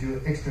want to do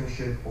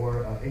externship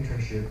or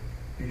internship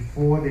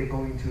before they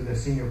go into the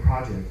senior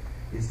project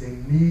is they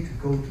need to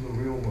go to the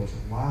real world. So,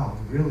 wow,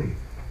 really,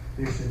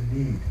 there's a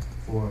need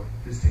for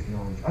this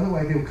technology.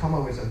 Otherwise, they will come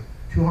up with a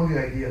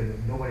 200 ideas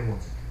that nobody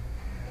wants it.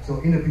 So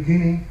in the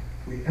beginning,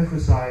 we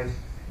emphasize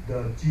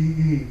the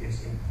GE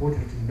is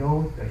important to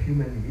know the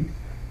human need,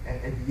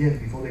 and at the end,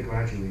 before they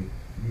graduate,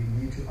 you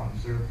need to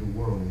observe the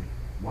world.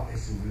 What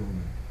is the real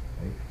need?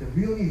 Right? The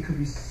real need could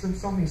be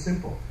something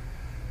simple.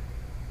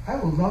 I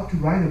would love to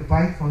ride a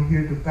bike from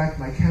here to back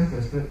my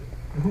campus, but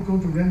who's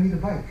going to rent me the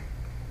bike?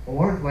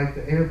 Or like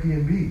the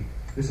Airbnb,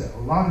 there's a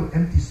lot of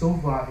empty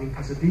sofa in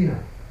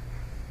Pasadena.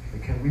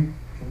 Can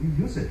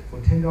we use it for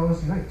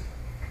 $10 a night?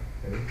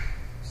 Okay?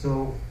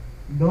 So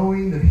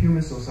knowing the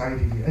human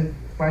society, and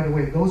by the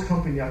way, those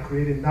companies are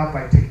created not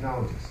by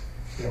technologists.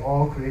 They're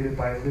all created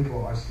by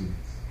liberal arts students.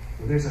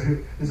 So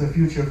there's a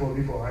future for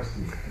liberal arts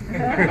students.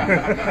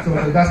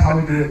 So that's how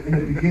we do it. In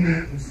the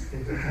beginning,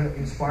 kind of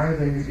inspire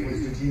them with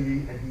the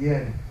GE. At the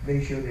end,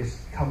 make sure they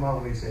come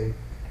out with a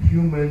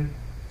human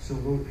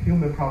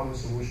problem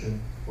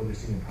solution for the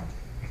senior project.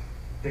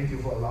 Thank you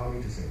for allowing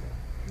me to say that.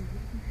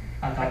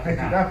 I did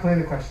not plan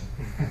the question.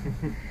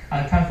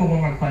 Time for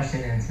one more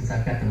question, and since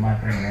I've got the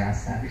mic, I'm going to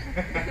ask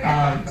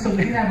that. So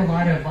we have a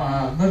lot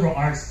of liberal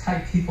arts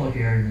type people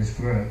here in this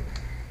group,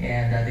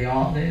 and a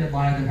lot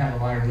of them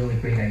have a lot of really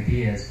great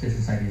ideas,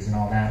 business ideas and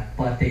all that,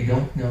 but they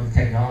don't know the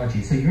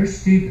technology. So your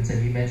students,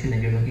 and you mentioned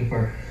that you're looking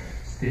for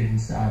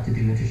students to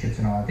do internships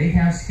and all that, they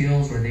have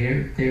skills where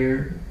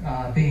they're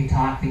being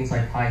taught things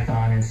like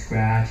Python and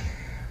Scratch,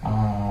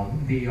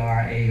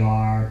 VR,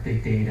 AR,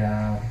 big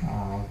data,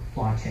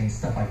 blockchain,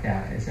 stuff like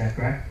that. Is that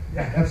correct?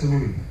 Yeah,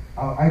 absolutely.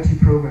 Our IT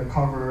program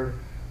covered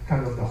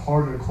kind of the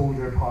harder,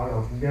 colder part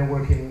of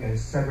networking and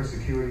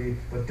cybersecurity,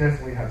 but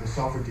definitely have the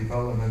software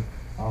development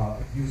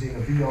using a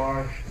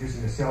VR,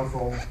 using a cell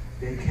phone.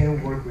 They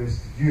can work with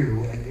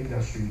you and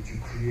industry to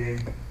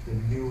create the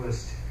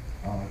newest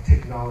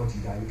technology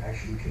that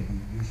actually can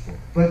be useful.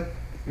 But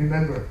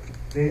remember,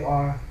 they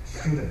are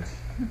students,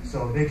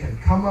 so they can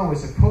come up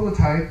with a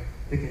prototype.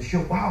 They can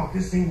show, wow,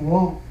 this thing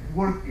will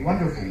work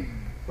wonderfully,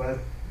 but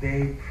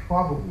they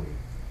probably,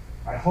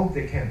 I hope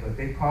they can, but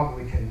they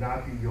probably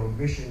cannot be your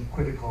mission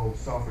critical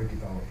software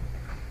developer.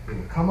 They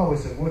will come up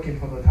with a working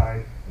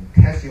prototype and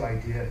test your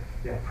idea.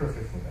 They are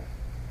perfect for that.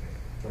 Okay.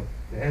 So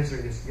the answer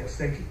is yes,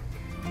 thank you.